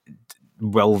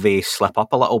 Will they slip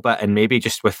up a little bit? And maybe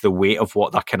just with the weight of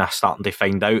what they're kind of starting to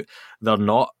find out, they're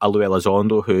not a Lou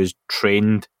Elizondo who's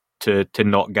trained to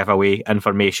not give away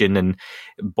information and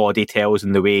body tells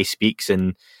and the way he speaks,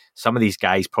 and some of these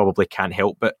guys probably can't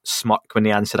help but smirk when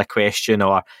they answer a question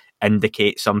or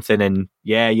indicate something, and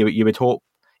you would hope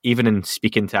even in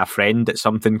speaking to a friend that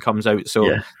something comes out.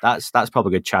 So that's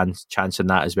probably a good chance in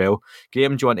that as well.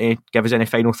 Graham, do you want to give us any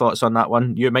final thoughts on that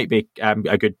one? You might be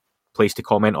a good place to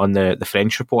comment on the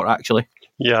French report, actually.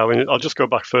 Yeah, I mean, I'll just go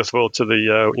back first of all to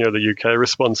the UK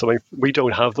response. I mean, we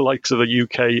don't have the likes of a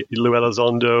UK Lou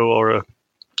Elizondo or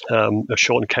a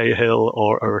Sean Cahill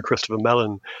or a Christopher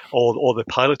Mellon or the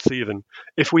pilots even.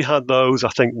 If we had those, I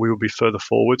think we would be further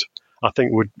forward. I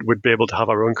think we'd be able to have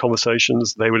our own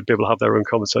conversations. They would be able to have their own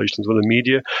conversations with the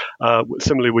media.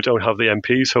 Similarly, we don't have the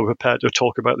MPs who are prepared to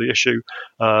talk about the issue.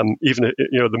 Even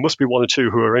there must be one or two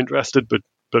who are interested, but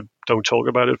don't talk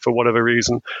about it for whatever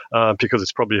reason, because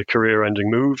it's probably a career-ending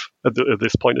move at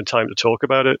this point in time to talk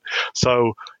about it.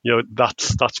 So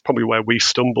that's probably where we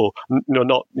stumble.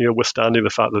 Notwithstanding the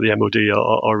fact that the MOD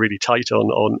are really tight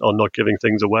on not giving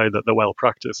things away, that they're well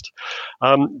practiced.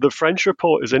 The French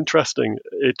report is interesting.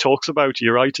 It talks about,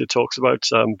 you're right, it talks about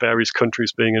various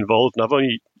countries being involved, and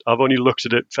I've only looked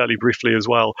at it fairly briefly as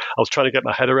well. I was trying to get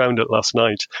my head around it last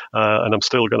night, and I'm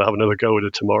still going to have another go at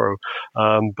it tomorrow.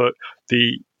 But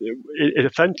it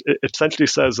essentially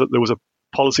says that there was a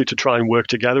policy to try and work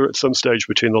together at some stage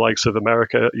between the likes of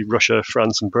America, Russia,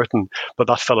 France, and Britain, but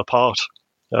that fell apart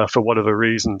for whatever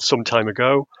reason some time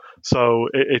ago. So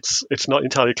it's not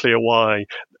entirely clear why.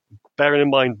 Bearing in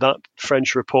mind that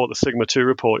French report, the Sigma 2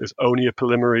 report, is only a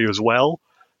preliminary as well.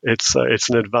 It's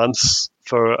an advance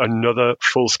for another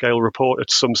full-scale report at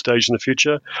some stage in the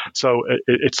future. So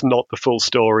it's not the full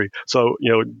story. So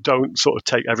don't sort of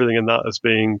take everything in that as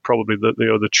being probably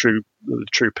the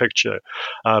true picture.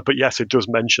 But yes, it does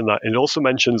mention that. It also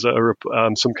mentions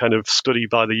some kind of study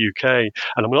by the UK,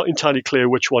 and I'm not entirely clear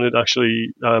which one it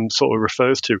actually sort of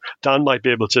refers to. Dan might be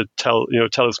able to tell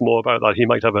us more about that. He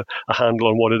might have a handle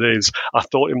on what it is. I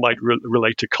thought it might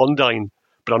relate to Condign,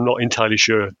 but I'm not entirely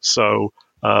sure. So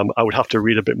I would have to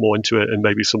read a bit more into it, and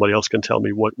maybe somebody else can tell me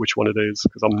which one it is,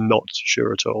 because I'm not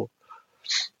sure at all.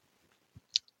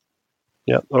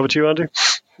 Yeah, over to you, Andy.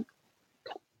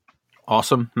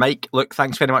 Awesome. Mike, look,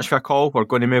 thanks very much for your call. We're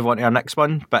going to move on to our next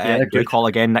one, but do call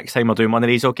again next time we're doing one of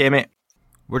these, okay, mate?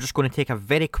 We're just going to take a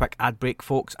very quick ad break,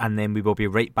 folks, and then we will be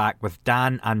right back with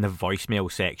Dan and the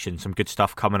voicemail section. Some good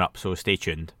stuff coming up, so stay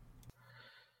tuned.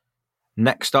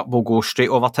 Next up, we'll go straight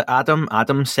over to Adam.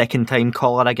 Adam, second time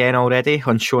caller again already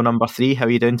on show number 3. How are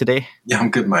you doing today? Yeah, I'm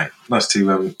good, mate. Nice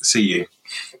to see you.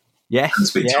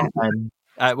 Yes,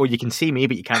 well, you can see me,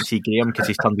 but you can't see Graham because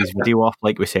he's turned his video off,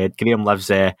 like we said. Graham lives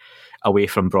away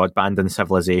from broadband and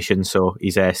civilization, so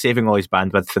he's saving all his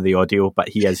bandwidth for the audio, but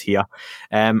he is here.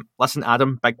 Listen,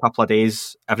 Adam, big couple of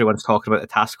days. Everyone's talking about the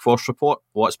task force report.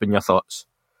 What's been your thoughts?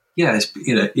 Yeah,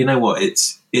 you know what?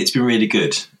 It's been really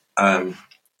good.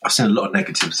 I've seen a lot of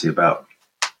negativity about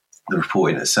the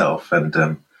report in itself, and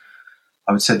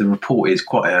I would say the report is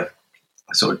quite a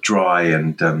sort of dry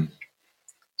and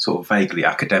sort of vaguely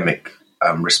academic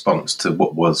response to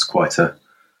what was quite a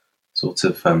sort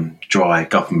of dry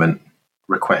government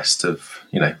request of,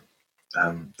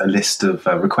 a list of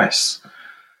requests.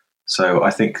 So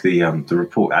I think the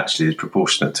report actually is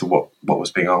proportionate to what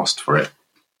was being asked for it,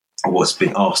 or what's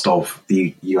being asked of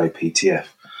the UAPTF.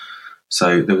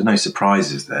 So there was no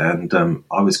surprises there, and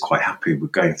I was quite happy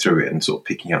with going through it and sort of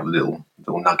picking out little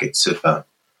nuggets of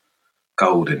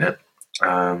gold in it.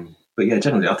 But yeah,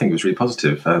 generally, I think it was really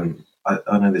positive.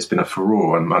 I know there's been a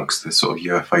furore amongst the sort of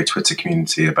UFO Twitter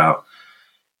community about,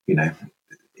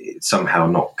 it somehow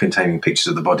not containing pictures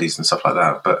of the bodies and stuff like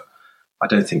that. But I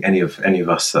don't think any of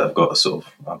us that have got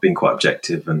I've been quite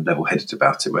objective and level-headed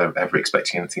about it were ever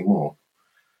expecting anything more.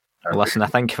 Listen, I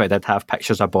think if I did have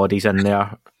pictures of bodies in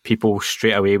there, people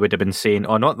straight away would have been saying,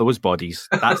 "Oh, not those bodies.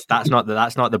 That's not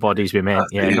the bodies we meant.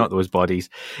 Yeah, not those bodies."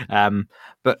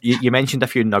 But you mentioned a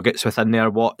few nuggets within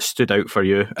there. What stood out for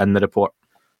you in the report?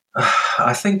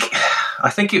 I think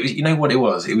it was. You know what it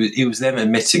was? It was them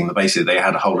admitting that basically they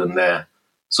had a hole in their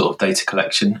sort of data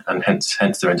collection, and hence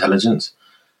their intelligence.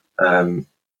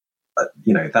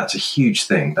 That's a huge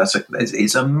thing.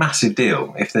 It's a massive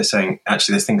deal if they're saying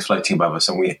actually there's things floating above us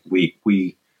and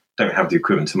we don't have the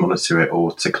equipment to monitor it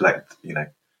or to collect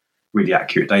really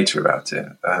accurate data about it.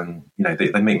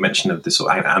 They make mention of this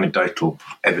sort of anecdotal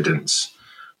evidence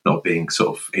not being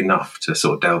sort of enough to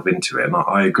sort of delve into it, and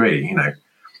I agree.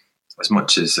 As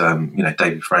much as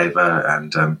David Fravor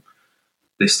and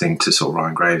listening to sort of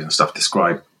Ryan Graves and stuff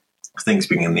describe things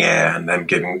being in the air and them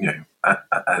giving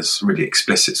as really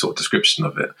explicit sort of description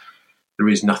of it, there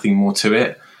is nothing more to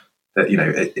it.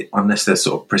 That unless there's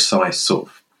sort of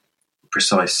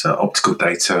precise optical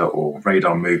data or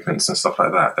radar movements and stuff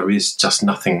like that, there is just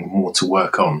nothing more to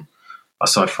work on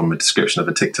aside from a description of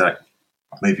a tic tac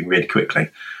moving really quickly.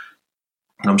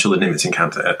 And I'm sure the Nimitz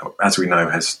encounter, as we know,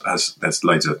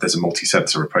 there's a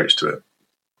multi-sensor approach to it,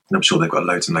 and I'm sure they've got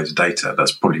loads and loads of data.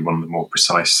 That's probably one of the more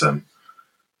precise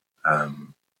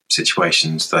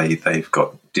situations they've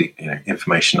got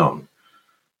information on.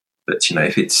 But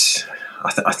if it's,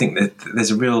 I think that there's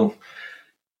a real,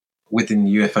 within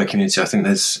the UFO community, I think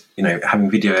there's having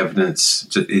video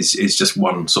evidence is just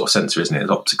one sort of sensor, isn't it?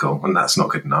 It's optical, and that's not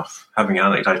good enough. Having an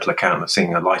anecdotal account of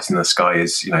seeing a light in the sky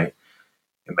is it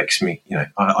makes me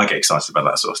I get excited about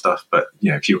that sort of stuff. But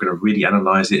if you're going to really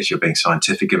analyze it, if you're being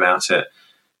scientific about it,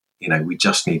 we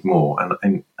just need more.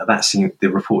 And the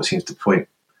report seems to point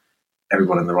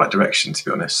everyone in the right direction, to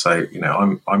be honest. So,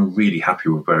 I'm really happy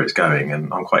with where it's going,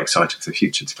 and I'm quite excited for the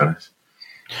future, to be honest.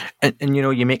 And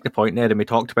you make the point there, and we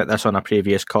talked about this on a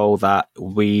previous call, that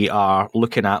we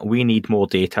need more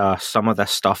data. Some of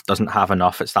this stuff doesn't have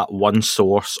enough. It's that one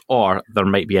source, or there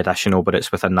might be additional, but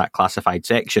it's within that classified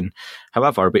section.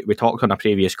 However, we talked on a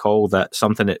previous call that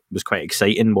something that was quite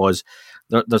exciting was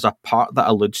there's a part that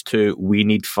alludes to we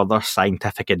need further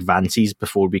scientific advances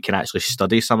before we can actually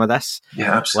study some of this.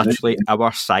 Yeah, absolutely. Literally,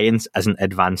 our science isn't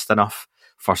advanced enough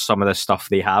for some of the stuff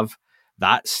they have.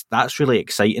 That's really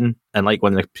exciting. And like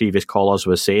one of the previous callers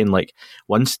was saying,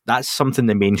 once that's something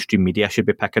the mainstream media should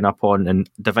be picking up on, and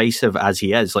divisive as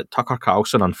he is, like Tucker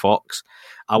Carlson on Fox,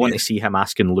 I want to see him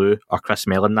asking Lou or Chris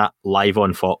Mellon that live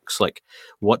on Fox.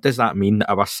 What does that mean that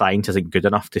our science isn't good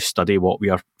enough to study what we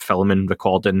are filming,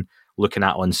 recording, looking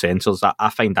at on sensors? I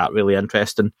find that really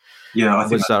interesting. Yeah, I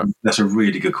think that's a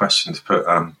really good question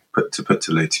to put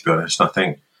to Lou, to be honest.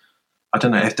 I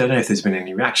don't know if there's been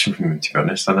any reaction from him, to be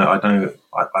honest.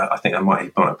 I think he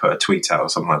might have put a tweet out or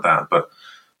something like that, but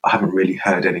I haven't really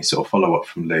heard any sort of follow up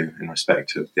from Lou in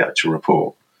respect of the actual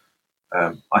report.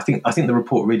 I think the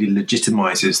report really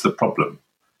legitimizes the problem,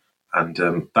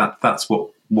 and that's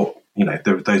what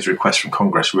those requests from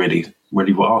Congress really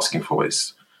were asking for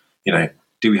is,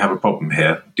 do we have a problem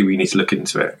here? Do we need to look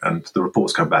into it? And the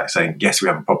reports come back saying, yes, we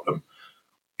have a problem.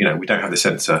 We don't have the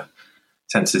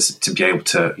sensors to be able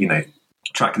to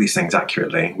track these things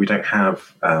accurately. We don't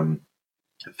have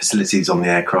facilities on the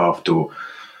aircraft or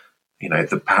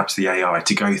perhaps the AI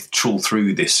to trawl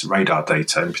through this radar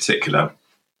data in particular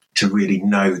to really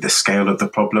know the scale of the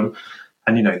problem.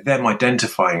 And them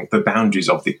identifying the boundaries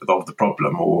of the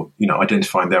problem, or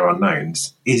identifying their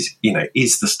unknowns is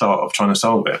the start of trying to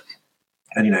solve it.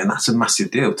 And that's a massive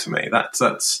deal to me. That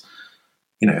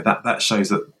shows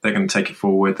that they're going to take it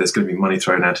forward. There's going to be money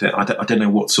thrown at it. I don't know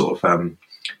what sort of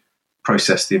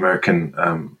process the American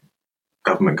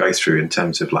government goes through in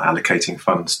terms of allocating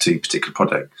funds to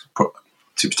particular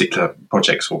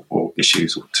projects or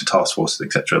issues, or to task forces,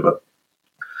 etc. But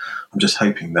I'm just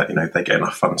hoping that they get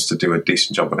enough funds to do a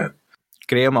decent job on it.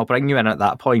 Graham, I'll bring you in at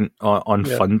that point on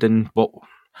funding. But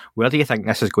where do you think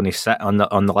this is going to sit on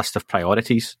the list of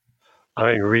priorities?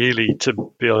 I think really,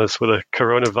 to be honest, with a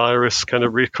coronavirus kind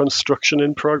of reconstruction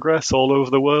in progress all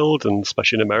over the world, and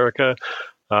especially in America,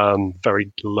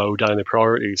 very low down the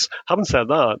priorities. Having said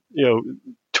that,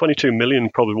 $22 million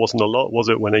probably wasn't a lot, was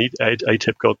it? When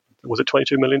ATIP got, was it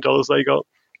 $22 million they got?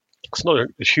 it's not a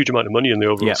huge amount of money in the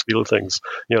overall scheme of things.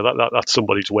 That's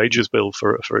somebody's wages bill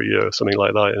for a year, something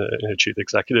like that, in a chief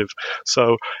executive.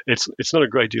 So it's not a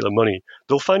great deal of money.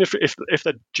 They'll find if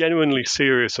they're genuinely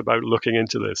serious about looking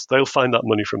into this, they'll find that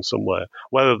money from somewhere.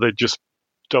 Whether they just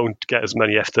don't get as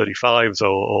many F-35s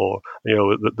or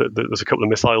there's a couple of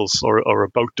missiles or a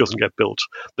boat doesn't get built,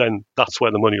 then that's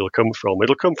where the money will come from.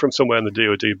 It'll come from somewhere in the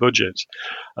DoD budget.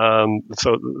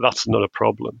 So that's not a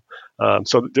problem.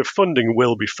 So the funding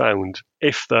will be found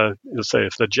if they're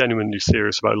genuinely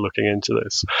serious about looking into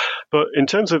this. But in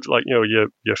terms of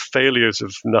your failures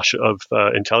of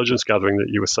intelligence gathering that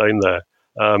you were saying there,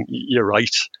 you're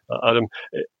right, Adam.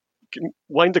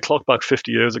 Wind the clock back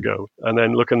 50 years ago and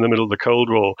then look in the middle of the Cold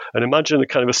War and imagine a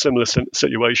kind of a similar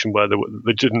situation where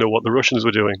they didn't know what the Russians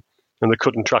were doing and they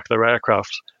couldn't track their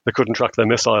aircraft, they couldn't track their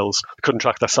missiles, they couldn't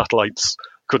track their satellites,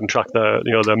 couldn't track their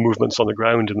movements on the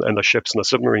ground and their ships and their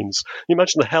submarines. You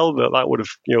imagine the hell that would have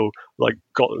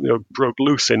broke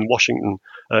loose in Washington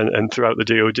and throughout the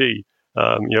DoD.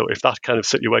 If that kind of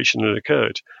situation had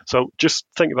occurred. So just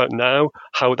think about now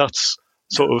how that's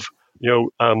sort of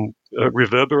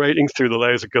reverberating through the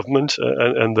layers of government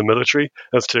and the military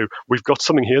as to we've got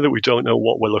something here that we don't know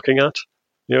what we're looking at.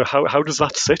 How does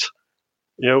that sit?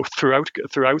 Throughout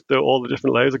all the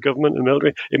different layers of government and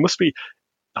military,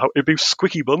 it'd be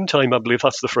squeaky bum time, I believe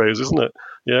that's the phrase, isn't it?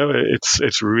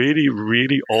 It's really,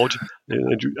 really odd.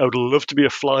 I would love to be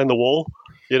a fly on the wall,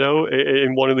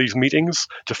 in one of these meetings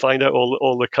to find out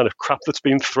all the kind of crap that's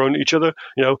being thrown at each other.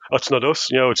 It's not us,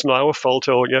 it's not our fault,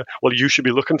 or well, you should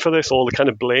be looking for this. All the kind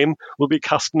of blame will be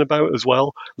casting about as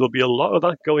well. There'll be a lot of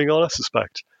that going on, I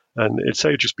suspect. And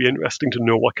it'd just be interesting to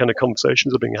know what kind of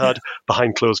conversations are being had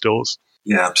behind closed doors.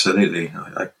 Yeah, absolutely.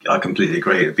 I completely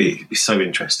agree. It'd be so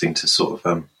interesting to sort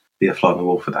of be a fly on the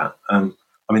wall for that.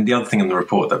 The other thing in the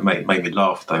report that made me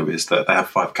laugh, though, is that they have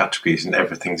 5 categories and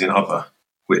everything's in other,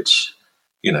 which,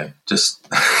 just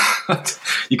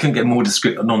you couldn't get more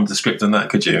nondescript than that,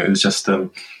 could you? It was just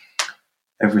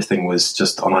everything was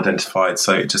just unidentified,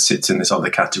 so it just sits in this other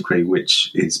category,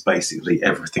 which is basically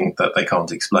everything that they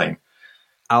can't explain.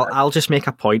 I'll just make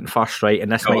a point first, right? And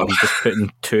this might be just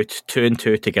putting two and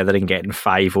two together and getting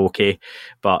 5, okay?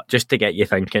 But just to get you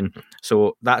thinking,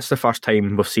 so that's the first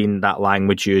time we've seen that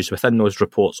language used within those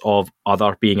reports of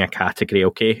other being a category,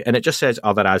 okay? And it just says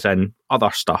other as in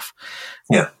other stuff.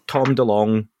 Yeah. Tom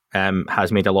DeLonge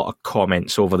has made a lot of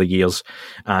comments over the years,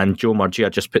 and Joe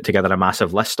Murgia just put together a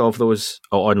massive list of those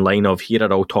online of here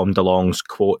are all Tom DeLonge's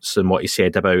quotes and what he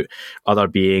said about other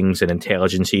beings and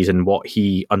intelligences and what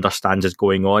he understands is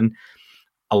going on.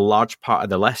 A large part of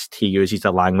the list, he uses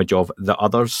the language of the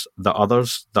others, the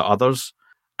others, the others.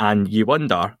 And you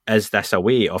wonder, is this a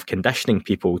way of conditioning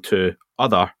people to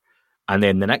other? And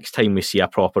then the next time we see a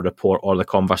proper report or the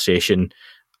conversation,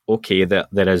 okay, that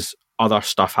there is other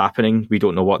stuff happening, we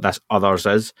don't know what this others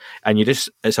is, and it's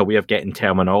a way of getting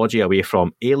terminology away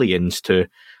from aliens to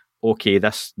okay,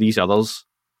 these others,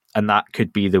 and that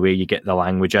could be the way you get the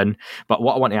language in. But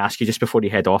what I want to ask you just before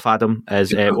you head off, Adam,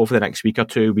 is over the next week or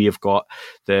two we have got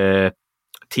the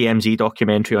TMZ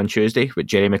documentary on Tuesday, which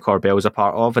Jeremy Corbell is a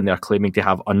part of, and they're claiming to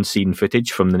have unseen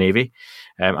footage from the Navy.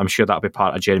 I'm sure that'll be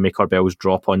part of Jeremy Corbell's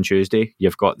drop on Tuesday.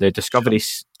 You've got the Discovery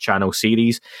Channel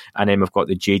series, and then we've got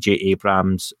the J.J.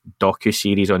 Abrams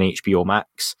docu-series on HBO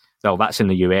Max. Well, that's in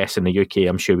the US. In the UK,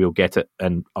 I'm sure we'll get it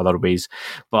in other ways.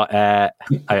 But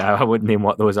I wouldn't name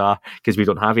what those are because we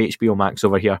don't have HBO Max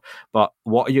over here. But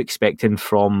what are you expecting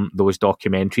from those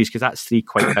documentaries? Because that's 3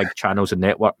 quite big channels and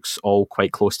networks, all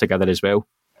quite close together as well.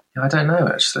 I don't know,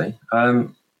 actually.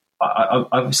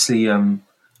 Obviously,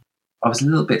 I was a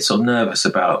little bit sort of nervous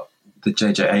about the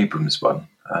J.J. Abrams one.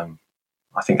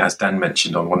 I think, as Dan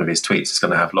mentioned on one of his tweets, it's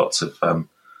going to have lots of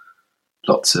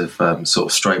sort of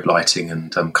strobe lighting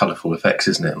and colourful effects,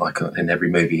 isn't it? Like in every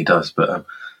movie he does. But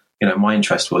my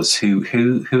interest was who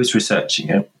is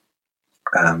researching it.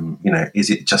 Is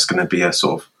it just going to be a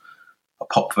sort of a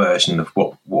pop version of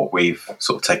what we've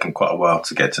sort of taken quite a while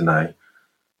to get to know?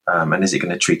 And is it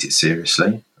going to treat it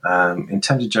seriously? In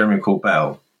terms of Jeremy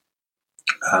Corbell,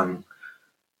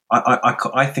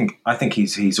 I think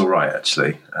he's all right,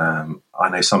 actually. I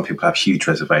know some people have huge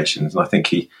reservations, and I think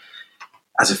he,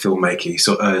 as a filmmaker, he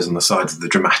sort of errs on the side of the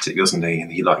dramatic, doesn't he?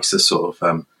 And he likes to sort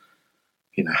of,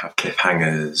 have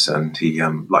cliffhangers, and he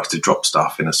likes to drop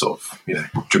stuff in a sort of,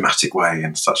 dramatic way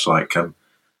and such like. I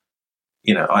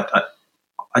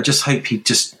just hope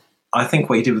I think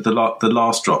what he did with the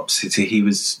last drops, he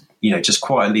was, just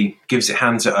quietly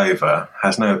hands it over,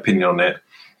 has no opinion on it,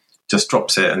 just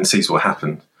drops it and sees what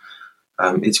happened.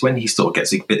 It's when he sort of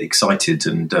gets a bit excited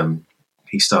and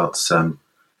he starts,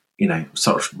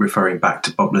 sort of referring back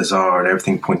to Bob Lazar and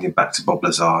everything pointing back to Bob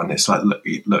Lazar. And it's like, look,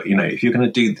 if you're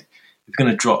going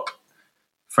to drop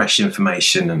fresh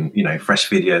information and, fresh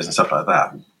videos and stuff like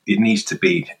that, it needs to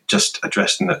be just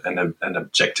addressed in an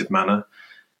objective manner.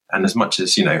 And as much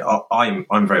as,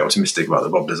 I'm very optimistic about the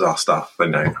Bob Lazar stuff,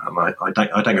 and I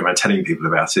don't go around telling people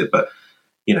about it, but,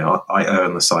 I err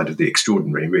on the side of the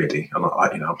extraordinary, really. And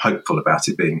I'm hopeful about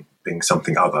it being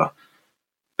something other.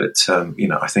 But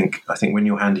I think when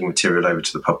you're handing material over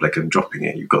to the public and dropping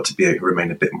it, you've got to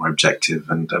remain a bit more objective,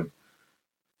 and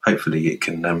hopefully it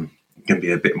can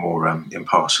be a bit more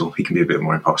impartial. He can be a bit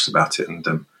more impartial about it, and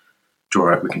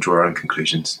we can draw our own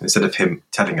conclusions instead of him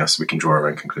telling us. We can draw our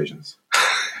own conclusions.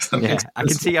 Yeah, I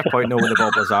can see your point now with the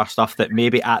Bob Lazar stuff, that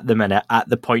maybe at the minute, at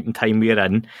the point in time we're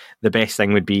in, the best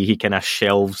thing would be he kind of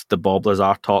shelves the Bob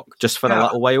Lazar talk just for a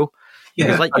little while. Yeah,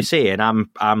 because like you say, and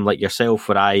I'm like yourself,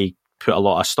 where I put a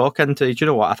lot of stock into. Do you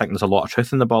know what? I think there's a lot of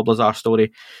truth in the Bob Lazar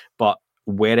story, but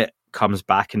where it comes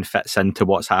back and fits into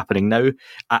what's happening now,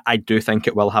 I do think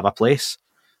it will have a place,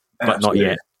 but not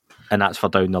yet. And that's for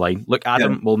down the line. Look,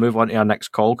 Adam, we'll move on to our next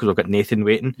call because we've got Nathan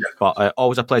waiting. Yeah. But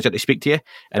always a pleasure to speak to you,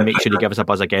 and make sure you give us a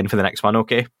buzz again for the next one,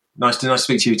 okay? Nice to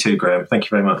speak to you too, Graham. Thank you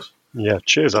very much. Yeah,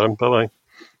 cheers, Adam. Bye-bye.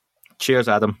 Cheers,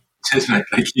 Adam. Cheers, mate.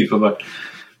 Thank you. Bye-bye.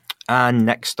 And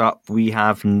next up, we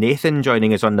have Nathan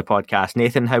joining us on the podcast.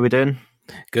 Nathan, how we doing?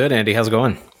 Good, Andy. How's it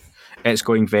going? It's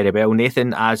going very well.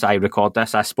 Nathan, as I record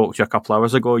this, I spoke to you a couple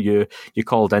hours ago. You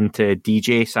called into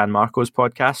DJ San Marco's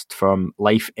podcast from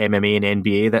Life, MMA and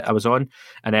NBA that I was on,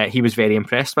 and he was very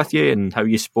impressed with you and how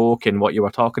you spoke and what you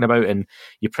were talking about, and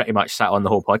you pretty much sat on the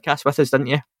whole podcast with us, didn't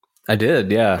you? I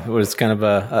did, yeah. It was kind of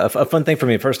a fun thing for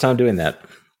me. First time doing that.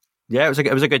 Yeah,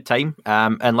 it was a good time.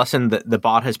 And listen, the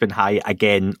bar has been high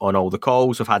again on all the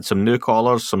calls. We've had some new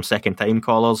callers, some second-time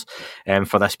callers,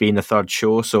 for this being the third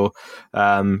show. So,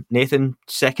 Nathan,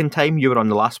 second time? You were on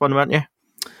the last one, weren't you?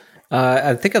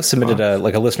 I think I've submitted a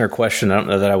listener question. I don't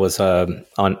know that I was on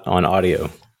audio.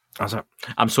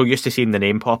 I'm so used to seeing the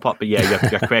name pop up, but yeah,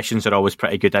 your questions are always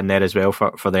pretty good in there as well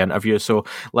for the interview. So,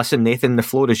 listen, Nathan, the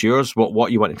floor is yours.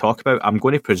 What you want to talk about? I'm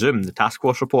going to presume the task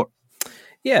force report.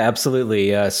 Yeah,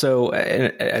 absolutely. So,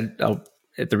 I'll,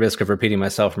 at the risk of repeating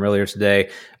myself from earlier today,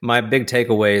 my big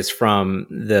takeaways from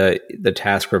the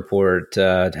task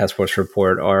force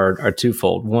report are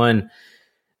twofold. One,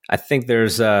 I think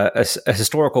there's a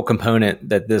historical component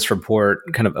that this report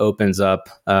kind of opens up,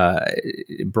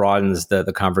 broadens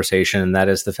the conversation, and that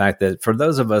is the fact that for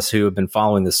those of us who have been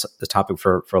following this topic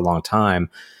for a long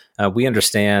time, we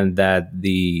understand that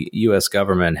the U.S.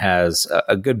 government has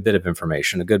a good bit of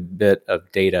information, a good bit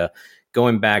of data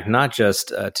going back not just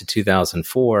to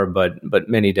 2004, but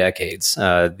many decades.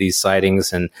 These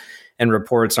sightings and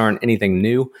reports aren't anything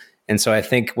new. And so I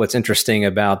think what's interesting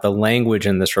about the language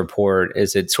in this report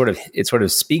is it sort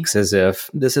of speaks as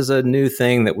if this is a new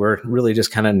thing that we're really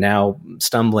just kind of now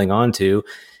stumbling onto,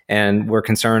 and we're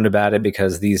concerned about it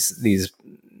because these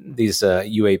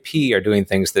UAP are doing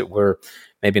things that we're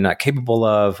maybe not capable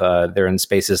of. They're in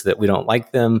spaces that we don't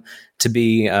like them to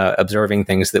be, observing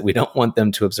things that we don't want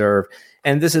them to observe.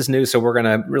 And this is new, so we're going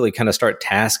to really kind of start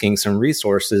tasking some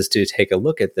resources to take a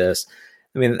look at this.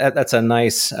 I mean, that's a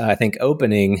nice, I think,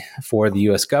 opening for the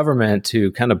U.S. government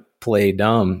to kind of play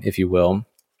dumb, if you will,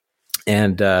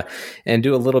 and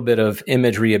do a little bit of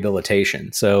image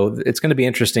rehabilitation. So it's going to be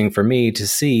interesting for me to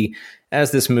see,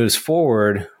 as this moves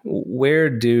forward, where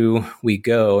do we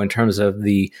go in terms of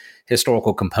the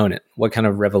historical component? What kind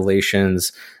of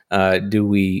revelations do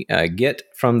we get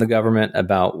from the government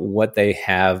about what they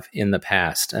have in the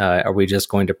past? Are we just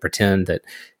going to pretend that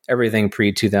everything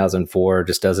pre-2004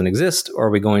 just doesn't exist? Or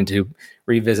are we going to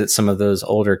revisit some of those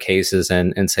older cases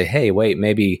and say, hey, wait,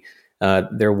 maybe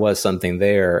there was something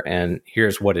there, and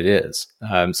here's what it is.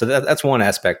 So that's one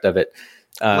aspect of it.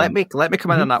 Let me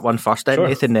come in on that one first, then, sure.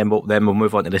 Nathan. Then we'll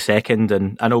move on to the second.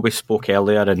 And I know we spoke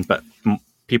earlier, but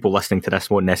people listening to this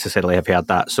won't necessarily have heard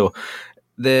that. So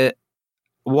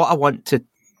what I want to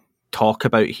talk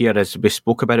about here is, we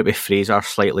spoke about it with Fraser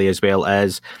slightly as well,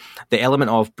 as the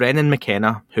element of Brennan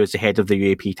McKenna, who is the head of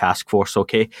the UAP task force.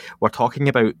 Okay, we're talking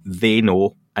about they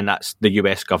know, and that's the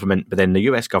US government, but then the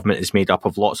US government is made up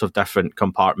of lots of different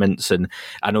compartments, and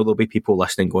I know there'll be people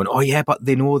listening going, oh yeah, but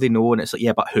they know, and it's like,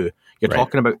 yeah, but who? You're right.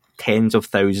 Talking about tens of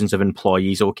thousands of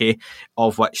employees, okay,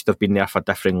 of which they've been there for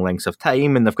different lengths of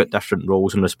time, and they've got different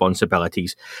roles and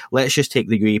responsibilities. Let's just take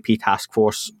the UAP task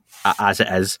force as it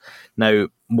is. Now,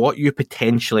 what you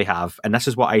potentially have, and this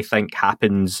is what I think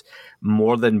happens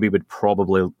more than we would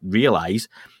probably realise,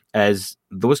 is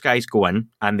those guys go in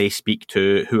and they speak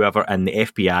to whoever in the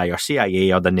FBI or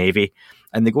CIA or the Navy,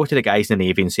 and they go to the guys in the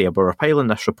Navy and say, we're piling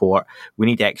this report, we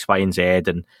need X, Y, and Z,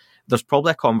 and there's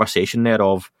probably a conversation there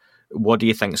of, what do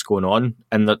you think's going on?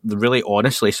 And really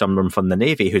honestly, someone from the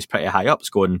Navy who's pretty high up's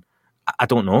going, I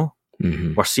don't know.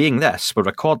 Mm-hmm. We're seeing this, we're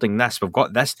recording this, we've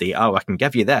got this data, I can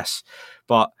give you this.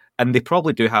 And they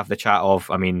probably do have the chat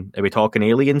of, I mean, are we talking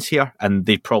aliens here? And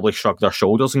they probably shrug their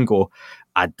shoulders and go,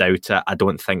 I doubt it, I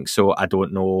don't think so, I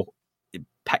don't know,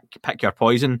 pick your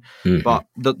poison. Mm-hmm.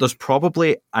 But there's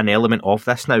probably an element of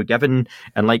this now, given,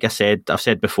 and like I've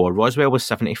said before, Roswell was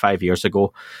 75 years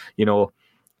ago. You know,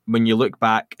 when you look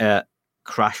back at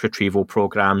crash retrieval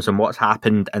programs and what's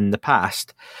happened in the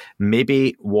past,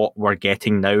 maybe what we're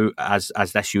getting now as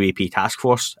this UAP task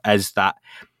force is that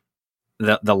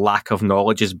the lack of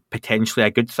knowledge is potentially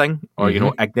a good thing, or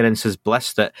ignorance is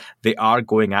bliss, that they are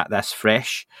going at this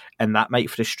fresh, and that might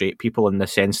frustrate people in the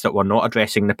sense that we're not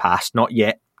addressing the past, not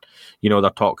yet. They're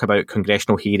talking about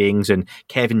congressional hearings, and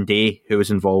Kevin Day, who was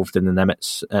involved in the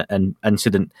Nimitz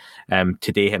incident,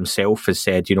 today himself has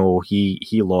said,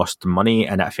 he lost money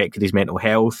and it affected his mental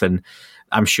health. And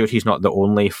I'm sure he's not the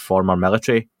only former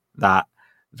military that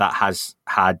has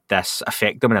had this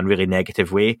affect them in a really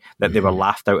negative way, that they were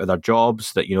laughed out of their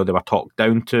jobs, that, they were talked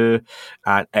down to.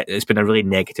 It's been a really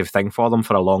negative thing for them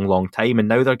for a long, long time. And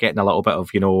now they're getting a little bit of,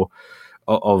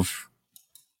 of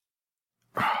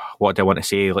what do I want to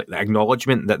say, like the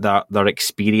acknowledgement that their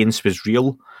experience was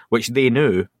real, which they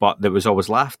knew, but that was always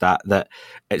laughed at, that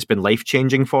it's been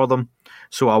life-changing for them.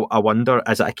 So I wonder,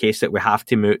 is it a case that we have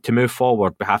to move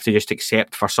forward, we have to just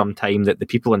accept for some time that the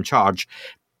people in charge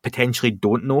potentially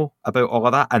don't know about all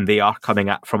of that, and they are coming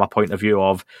at from a point of view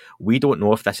of, we don't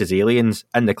know if this is aliens.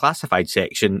 In the classified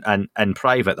section and in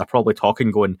private, they're probably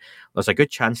talking, going, there's a good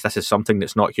chance this is something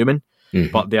that's not human.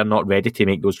 But they're not ready to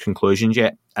make those conclusions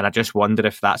yet. And I just wonder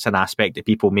if that's an aspect that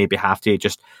people maybe have to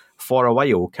just, for a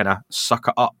while, kind of suck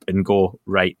it up and go,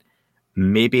 right,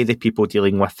 maybe the people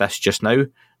dealing with this just now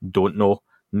don't know.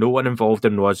 No one involved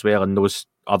in Roswell and those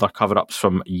other cover-ups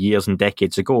from years and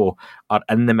decades ago are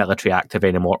in the military active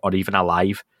anymore, or even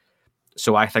alive.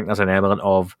 So I think there's an element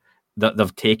of that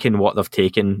they've taken what they've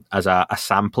taken as a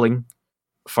sampling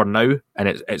for now, and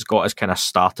it's got us kind of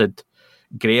started.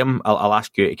 Graham, I'll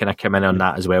ask you to kind of come in on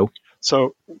that as well.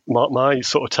 So my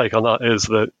sort of take on that is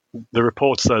that the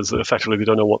report says that effectively they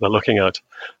don't know what they're looking at.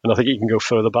 And I think you can go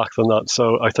further back than that.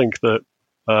 So I think that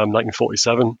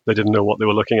 1947, they didn't know what they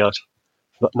were looking at.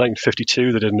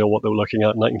 1952, they didn't know what they were looking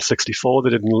at. 1964, they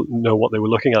didn't know what they were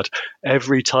looking at.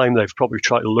 Every time they've probably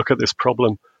tried to look at this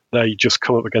problem, they just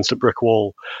come up against a brick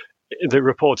wall. The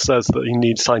report says that you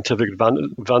need scientific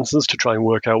advances to try and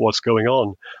work out what's going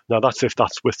on. Now, that's if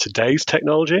that's with today's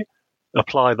technology.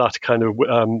 Apply that kind of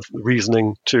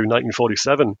reasoning to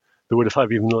 1947, they would have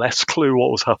had even less clue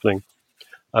what was happening.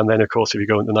 And then, of course, if you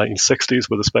go into the 1960s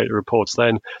with the spate of reports,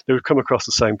 then they would come across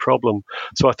the same problem.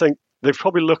 So I think they've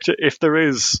probably looked at, if there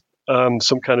is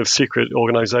some kind of secret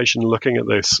organization looking at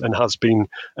this, and has been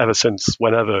ever since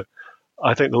whenever,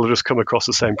 I think they'll just come across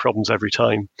the same problems every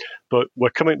time. But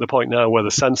we're coming to the point now where the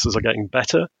sensors are getting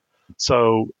better,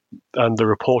 and the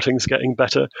reporting's getting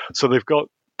better. So they've got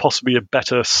possibly a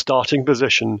better starting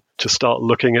position to start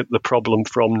looking at the problem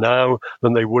from now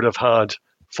than they would have had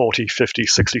 40, 50,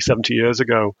 60, 70 years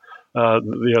ago.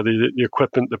 The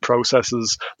equipment, the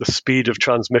processes, the speed of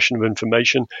transmission of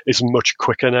information is much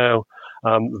quicker now.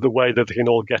 The way that they can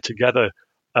all get together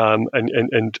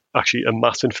and actually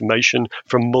amass information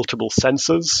from multiple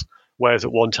sensors, whereas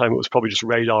at one time it was probably just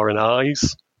radar and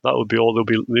eyes. That would be all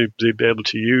they'd be able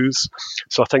to use.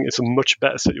 So I think it's a much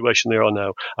better situation they are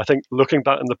now. I think looking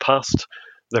back in the past,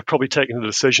 they've probably taken the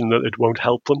decision that it won't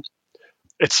help them.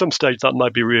 At some stage, that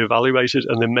might be reevaluated,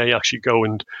 and they may actually go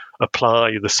and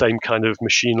apply the same kind of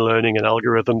machine learning and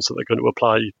algorithms that they're going to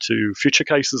apply to future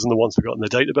cases and the ones they've got in the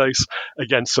database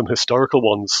against some historical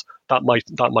ones. That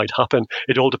might happen.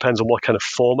 It all depends on what kind of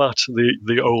format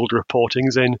the old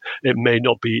reporting's in. It may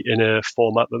not be in a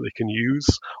format that they can use,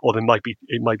 or it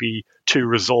might be too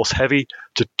resource heavy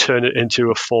to turn it into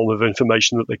a form of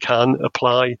information that they can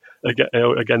apply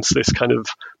against this kind of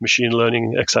machine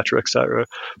learning, et cetera, et cetera.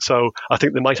 So I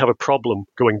think they might have a problem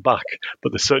going back,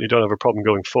 but they certainly don't have a problem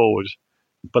going forward.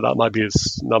 But that might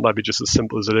be just as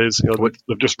simple as it is.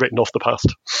 They've just written off the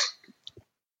past.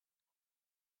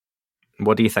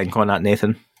 What do you think on that,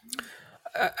 Nathan?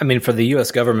 I mean, for the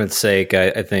U.S. government's sake,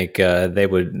 I think they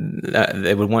would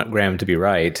want Graham to be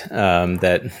right,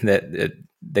 that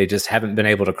they just haven't been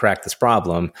able to crack this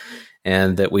problem,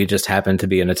 and that we just happen to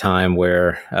be in a time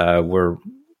where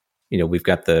we've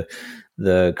got the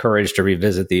the courage to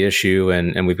revisit the issue,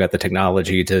 and we've got the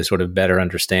technology to sort of better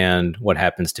understand what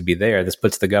happens to be there. This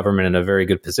puts the government in a very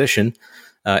good position,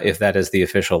 if that is the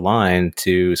official line,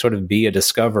 to sort of be a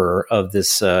discoverer of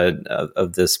this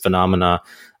phenomena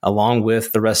along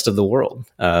with the rest of the world.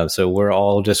 So we're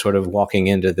all just sort of walking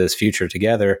into this future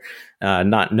together,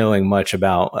 not knowing much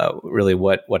about really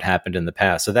what happened in the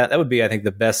past. So that would be, I think,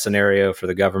 the best scenario for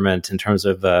the government in terms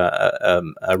of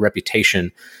a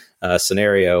reputation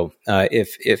scenario.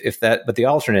 If that, but the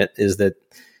alternate is that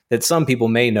some people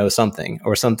may know something,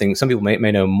 or some people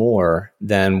may know more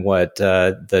than what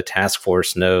the task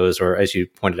force knows, or, as you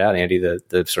pointed out, Andy,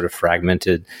 the sort of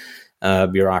fragmented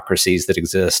bureaucracies that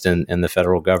exist in the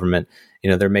federal government.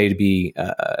 There may be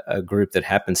a group that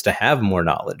happens to have more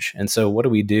knowledge. And so what do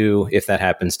we do if that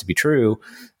happens to be true?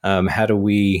 How do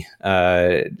we,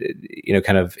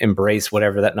 kind of embrace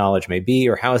whatever that knowledge may be,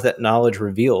 or how is that knowledge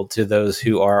revealed to those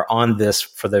who are on this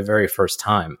for the very first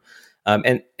time?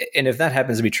 And if that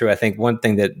happens to be true, I think one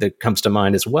thing that comes to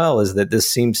mind as well is that this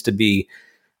seems to be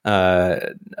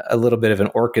a little bit of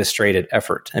an orchestrated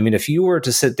effort. I mean, if you were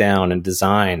to sit down and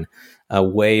design a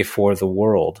way for the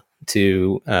world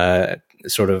to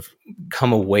sort of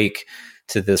come awake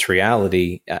to this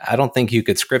reality, I don't think you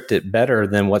could script it better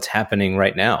than what's happening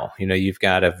right now. You've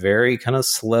got a very kind of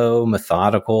slow,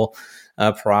 methodical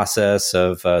process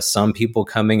of some people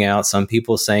coming out, some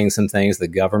people saying some things, the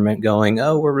government going,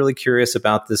 "Oh, we're really curious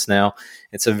about this now."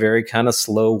 It's a very kind of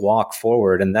slow walk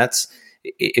forward. And that's,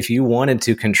 if you wanted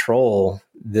to control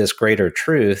this greater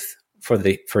truth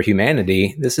for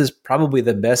humanity, this is probably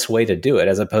the best way to do it,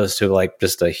 as opposed to like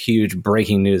just a huge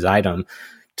breaking news item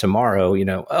tomorrow,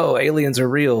 "Oh, aliens are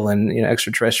real and,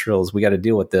 extraterrestrials, we got to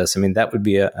deal with this." I mean, that would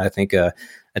be, I think, a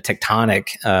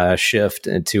tectonic shift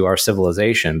into our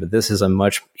civilization. But this is a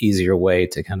much easier way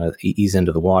to kind of ease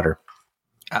into the water.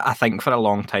 I think for a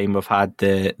long time we've had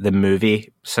the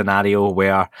movie scenario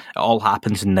where it all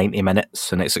happens in 90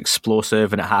 minutes and it's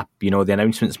explosive, and the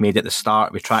announcement's made at the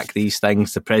start, we track these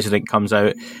things, the president comes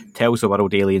out, tells the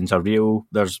world aliens are real,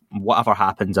 there's whatever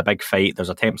happens, a big fight, there's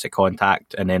attempts at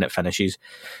contact, and then it finishes.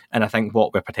 And I think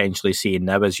what we're potentially seeing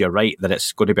now is, you're right, that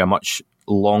it's going to be a much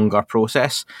longer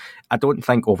process. I don't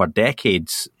think over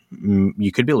decades,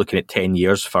 you could be looking at 10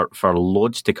 years for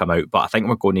loads to come out, but I think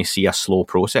we're going to see a slow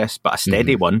process, but a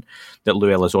steady one that Lou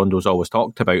Elizondo's always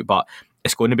talked about. But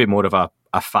it's going to be more of a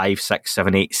 5, 6,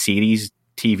 7, 8 series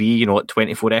TV, like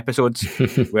 24 episodes,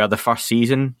 where the first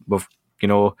season we've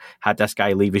had this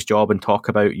guy leave his job and talk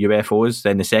about UFOs.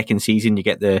 Then the second season you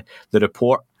get the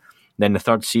report. Then the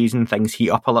third season, things heat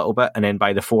up a little bit. And then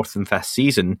by the fourth and fifth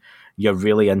season, you're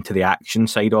really into the action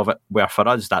side of it, where for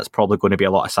us, that's probably going to be a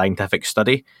lot of scientific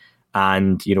study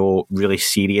and, really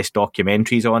serious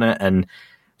documentaries on it, and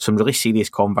some really serious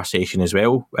conversation as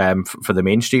well for the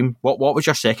mainstream. What was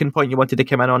your second point you wanted to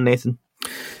come in on, Nathan?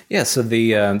 Yeah, so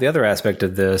the other aspect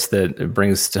of this that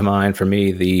brings to mind for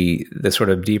me the sort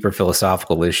of deeper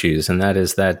philosophical issues, and that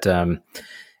is that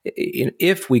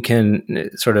if we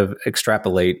can sort of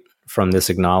extrapolate from this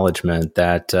acknowledgement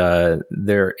that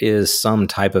there is some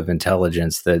type of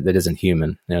intelligence that isn't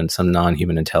human, and some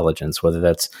non-human intelligence, whether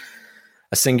that's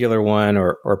a singular one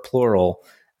or plural,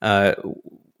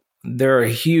 there are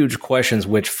huge questions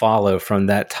which follow from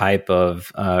that type of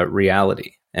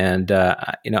reality. And,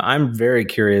 I'm very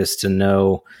curious to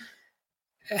know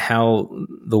how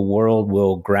the world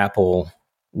will grapple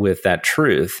with that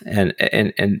truth. And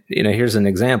here's an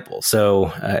example.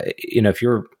 So, if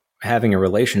you're having a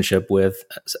relationship with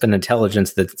an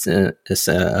intelligence that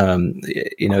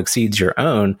exceeds your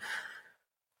own,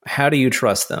 how do you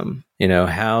trust them?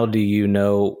 How do you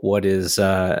know what is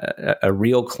a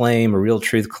real claim, a real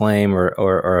truth claim,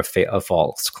 or a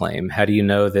false claim? How do you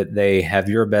know that they have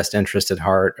your best interest at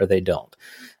heart or they don't?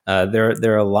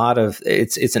 There are a lot of,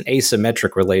 it's an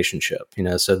asymmetric relationship,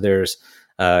 so there's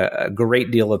a great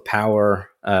deal of power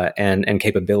and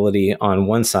capability on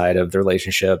one side of the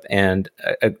relationship, and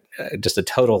just a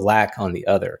total lack on the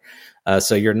other.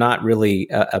 So you're not really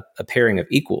a pairing of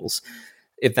equals.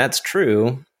 If that's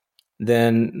true,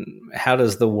 then how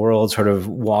does the world sort of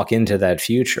walk into that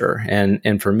future?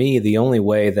 And for me, the only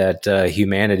way that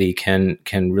humanity can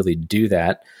really do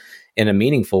that in a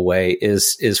meaningful way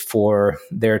is for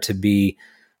there to be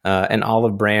an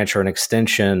olive branch or an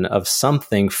extension of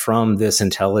something from this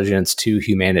intelligence to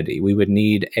humanity. We would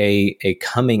need a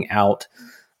coming out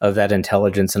of that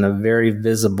intelligence in a very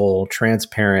visible,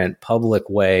 transparent, public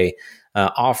way,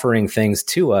 offering things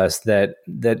to us that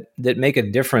make a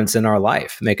difference in our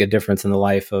life, make a difference in the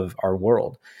life of our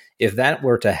world. If that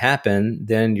were to happen,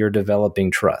 then you're developing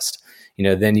trust.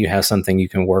 Then you have something you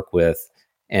can work with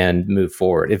and move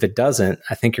forward. If it doesn't,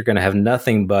 I think you're going to have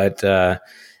nothing but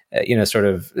sort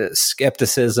of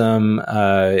skepticism.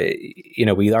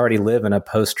 We already live in a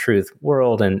post-truth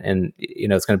world, and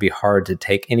it's going to be hard to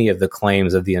take any of the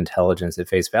claims of the intelligence at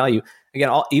face value. Again,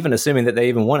 even assuming that they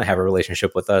even want to have a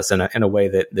relationship with us in a way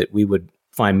that we would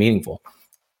find meaningful.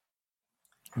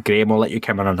 Graham, we'll let you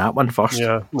come in on that one first.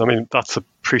 Yeah, I mean, that's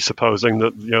presupposing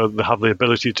that they have the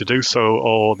ability to do so,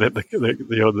 or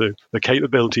the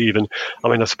capability even. I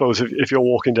mean, I suppose if you're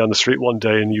walking down the street one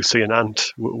day and you see an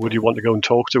ant, would you want to go and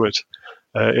talk to it?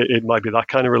 It might be that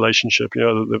kind of relationship.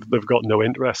 They've got no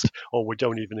interest, or we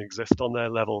don't even exist on their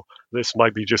level. This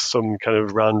might be just some kind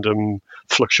of random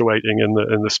fluctuating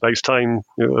in the space time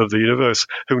of the universe.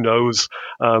 Who knows?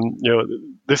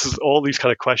 This is all these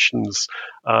kind of questions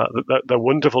that they're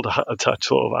wonderful to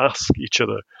sort of ask each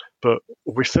other. But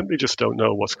we simply just don't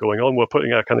know what's going on. We're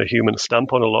putting our kind of human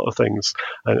stamp on a lot of things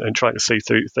and trying to see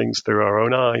things through our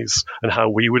own eyes and how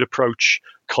we would approach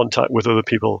contact with other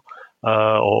people.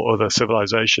 Or other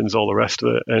civilizations, all the rest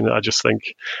of it. And I just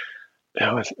think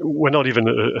we're not even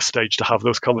at a stage to have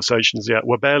those conversations yet.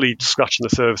 We're barely scratching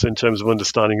the surface in terms of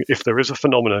understanding if there is a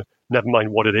phenomena, never mind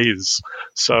what it is.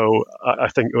 So I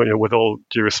think, with all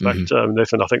due respect,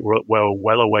 Nathan, I think we're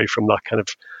well away from that kind of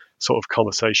sort of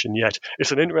conversation yet.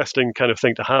 It's an interesting kind of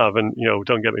thing to have, and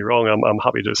don't get me wrong, I'm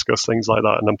happy to discuss things like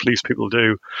that, and I'm pleased people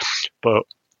do, but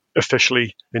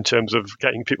officially, in terms of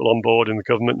getting people on board in the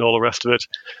government and all the rest of it,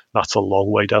 that's a long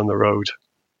way down the road.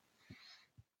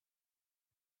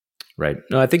 Right.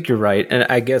 No, I think you're right, and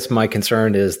I guess my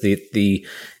concern is the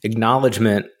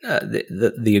acknowledgement,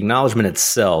 the acknowledgement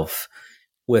itself,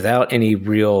 without any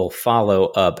real follow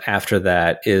up after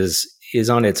that, is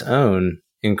on its own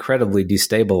incredibly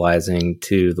destabilizing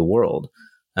to the world.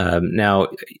 Now,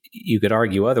 you could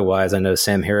argue otherwise. I know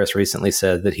Sam Harris recently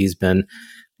said that he's been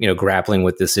grappling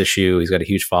with this issue. He's got a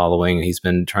huge following. He's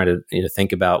been trying to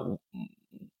think about,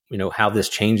 how this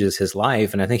changes his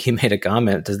life. And I think he made a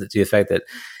comment to the effect that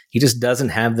he just doesn't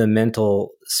have the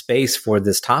mental space for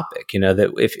this topic.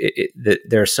 That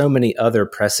there are so many other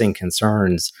pressing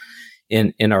concerns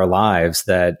in our lives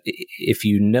that if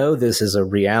this is a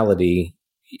reality,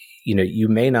 you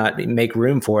may not make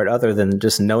room for it other than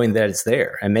just knowing that it's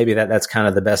there. And maybe that's kind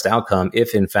of the best outcome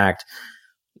if, in fact,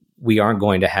 we aren't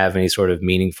going to have any sort of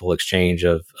meaningful exchange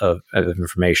of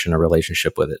information or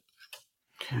relationship with it.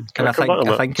 And I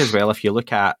think as well, if you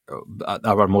look at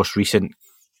our most recent,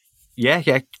 sorry,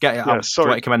 do you want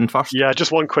to come in first? Yeah,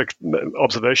 just one quick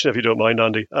observation, if you don't mind,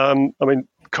 Andy. I mean,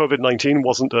 COVID-19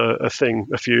 wasn't a thing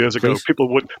a few years ago. Please.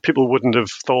 People wouldn't have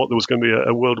thought there was going to be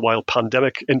a worldwide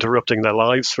pandemic interrupting their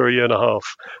lives for a year and a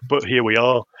half, but here we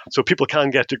are. So people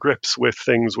can get to grips with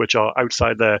things which are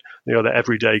outside their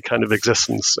everyday kind of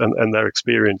existence and their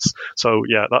experience. So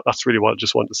yeah, that's really what I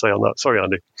just wanted to say on that. Sorry,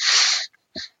 Andy.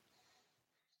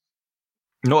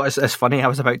 No, it's funny. I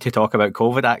was about to talk about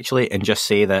COVID actually, and just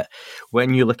say that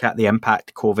when you look at the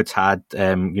impact COVID's had,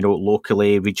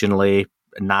 locally, regionally,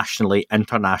 nationally,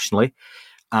 internationally,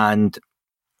 and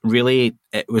really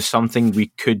it was something we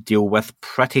could deal with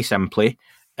pretty simply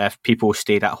if people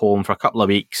stayed at home for a couple of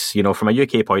weeks. From a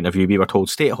UK point of view, we were told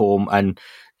stay at home, and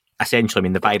essentially,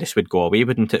 the virus would go away,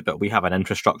 wouldn't it? But we have an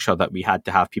infrastructure that we had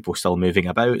to have people still moving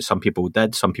about. Some people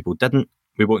did, some people didn't.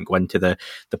 We won't go into the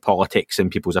politics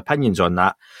and people's opinions on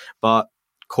that. But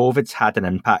COVID's had an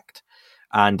impact,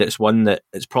 and it's one that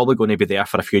it's probably going to be there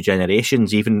for a few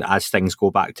generations, even as things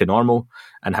go back to normal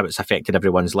and how it's affected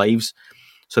everyone's lives.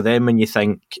 So then when you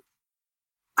think,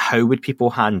 how would people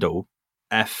handle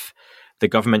if the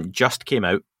government just came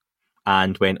out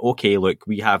and went, okay, look,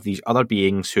 we have these other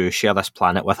beings who share this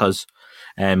planet with us,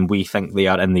 and we think they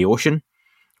are in the ocean.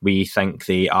 We think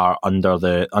they are under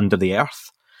the earth,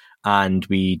 and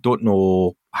we don't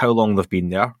know how long they've been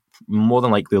there, more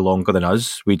than likely longer than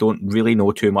us. We don't really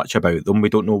know too much about them. We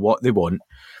don't know what they want.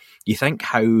 You think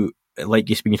how, when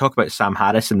you talk about Sam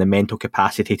Harris and the mental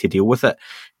capacity to deal with it,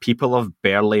 people have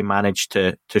barely managed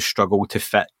to struggle to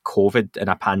fit COVID in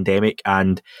a pandemic,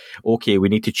 and okay, we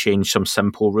need to change some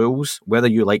simple rules. Whether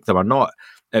you like them or not,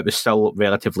 it was still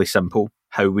relatively simple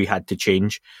how we had to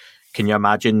change. Can you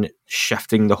imagine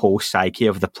shifting the whole psyche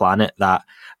of the planet that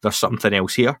there's something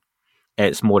else here?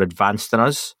 It's more advanced than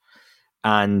us.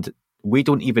 And we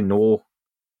don't even know,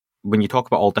 when you talk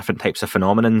about all different types of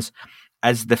phenomenons,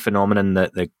 is the phenomenon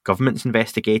that the government's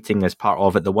investigating as part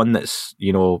of it, the one that's,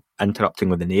 interrupting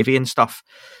with the Navy and stuff,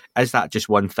 is that just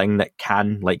one thing that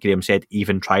can, like Graham said,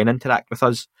 even try and interact with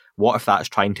us? What if that's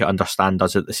trying to understand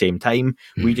us at the same time?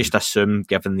 Mm-hmm. We just assume,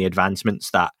 given the advancements,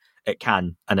 that it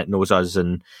can and it knows us,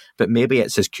 but maybe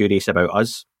it's as curious about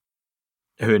us.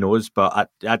 Who knows? But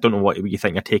I don't know what you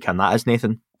think your take on that is,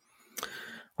 Nathan.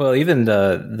 Well, even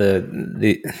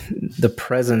the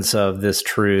presence of this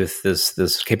truth,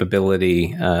 this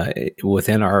capability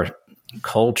within our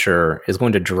culture is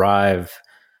going to drive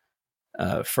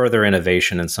further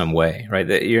innovation in some way, right?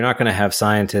 That you're not going to have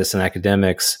scientists and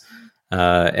academics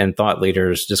and thought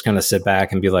leaders just kind of sit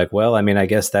back and be like, well, I mean, I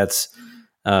guess that's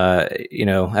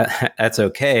that's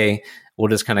okay. We'll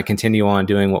just kind of continue on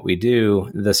doing what we do.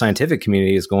 The scientific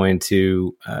community is going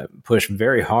to push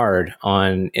very hard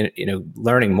on,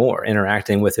 learning more,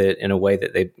 interacting with it in a way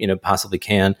that they, possibly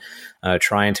can,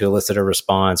 trying to elicit a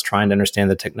response, trying to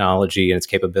understand the technology and its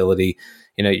capability.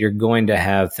 You're going to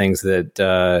have things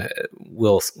that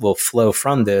will flow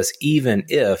from this, even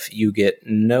if you get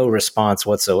no response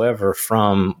whatsoever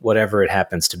from whatever it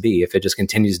happens to be. If it just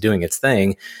continues doing its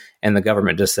thing, and the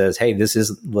government just says, hey, this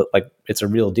is like, it's a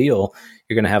real deal,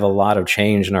 you're going to have a lot of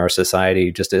change in our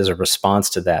society just as a response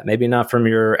to that. Maybe not from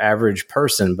your average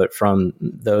person, but from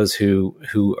those who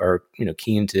are,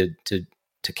 keen to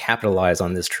capitalize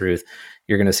on this truth.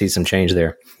 You're going to see some change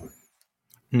there.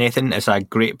 Nathan, it's a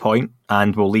great point,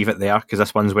 and we'll leave it there because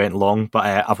this one's went long, but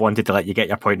I've wanted to let you get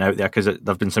your point out there because there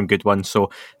have been some good ones.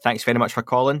 So thanks very much for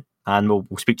calling, and we'll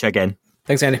speak to you again.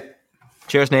 Thanks, Andy.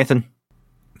 Cheers, Nathan.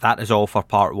 That is all for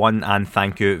part 1, and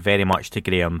thank you very much to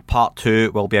Graham. Part 2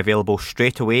 will be available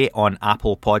straight away on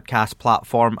Apple Podcast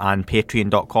platform and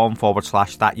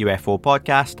patreon.com/That UFO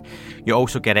podcast. You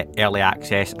also get it early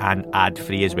access and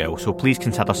ad-free as well, so please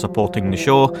consider supporting the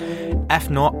show. If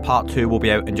not, part 2 will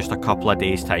be out in just a couple of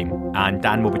days' time, and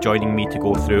Dan will be joining me to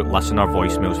go through listener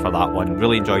voicemails for that one.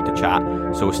 Really enjoyed the chat,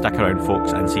 so stick around,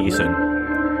 folks, and see you soon.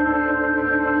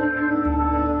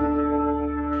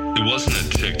 It wasn't a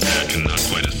tic-tac and not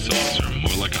quite a saucer,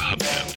 more like a hubcap.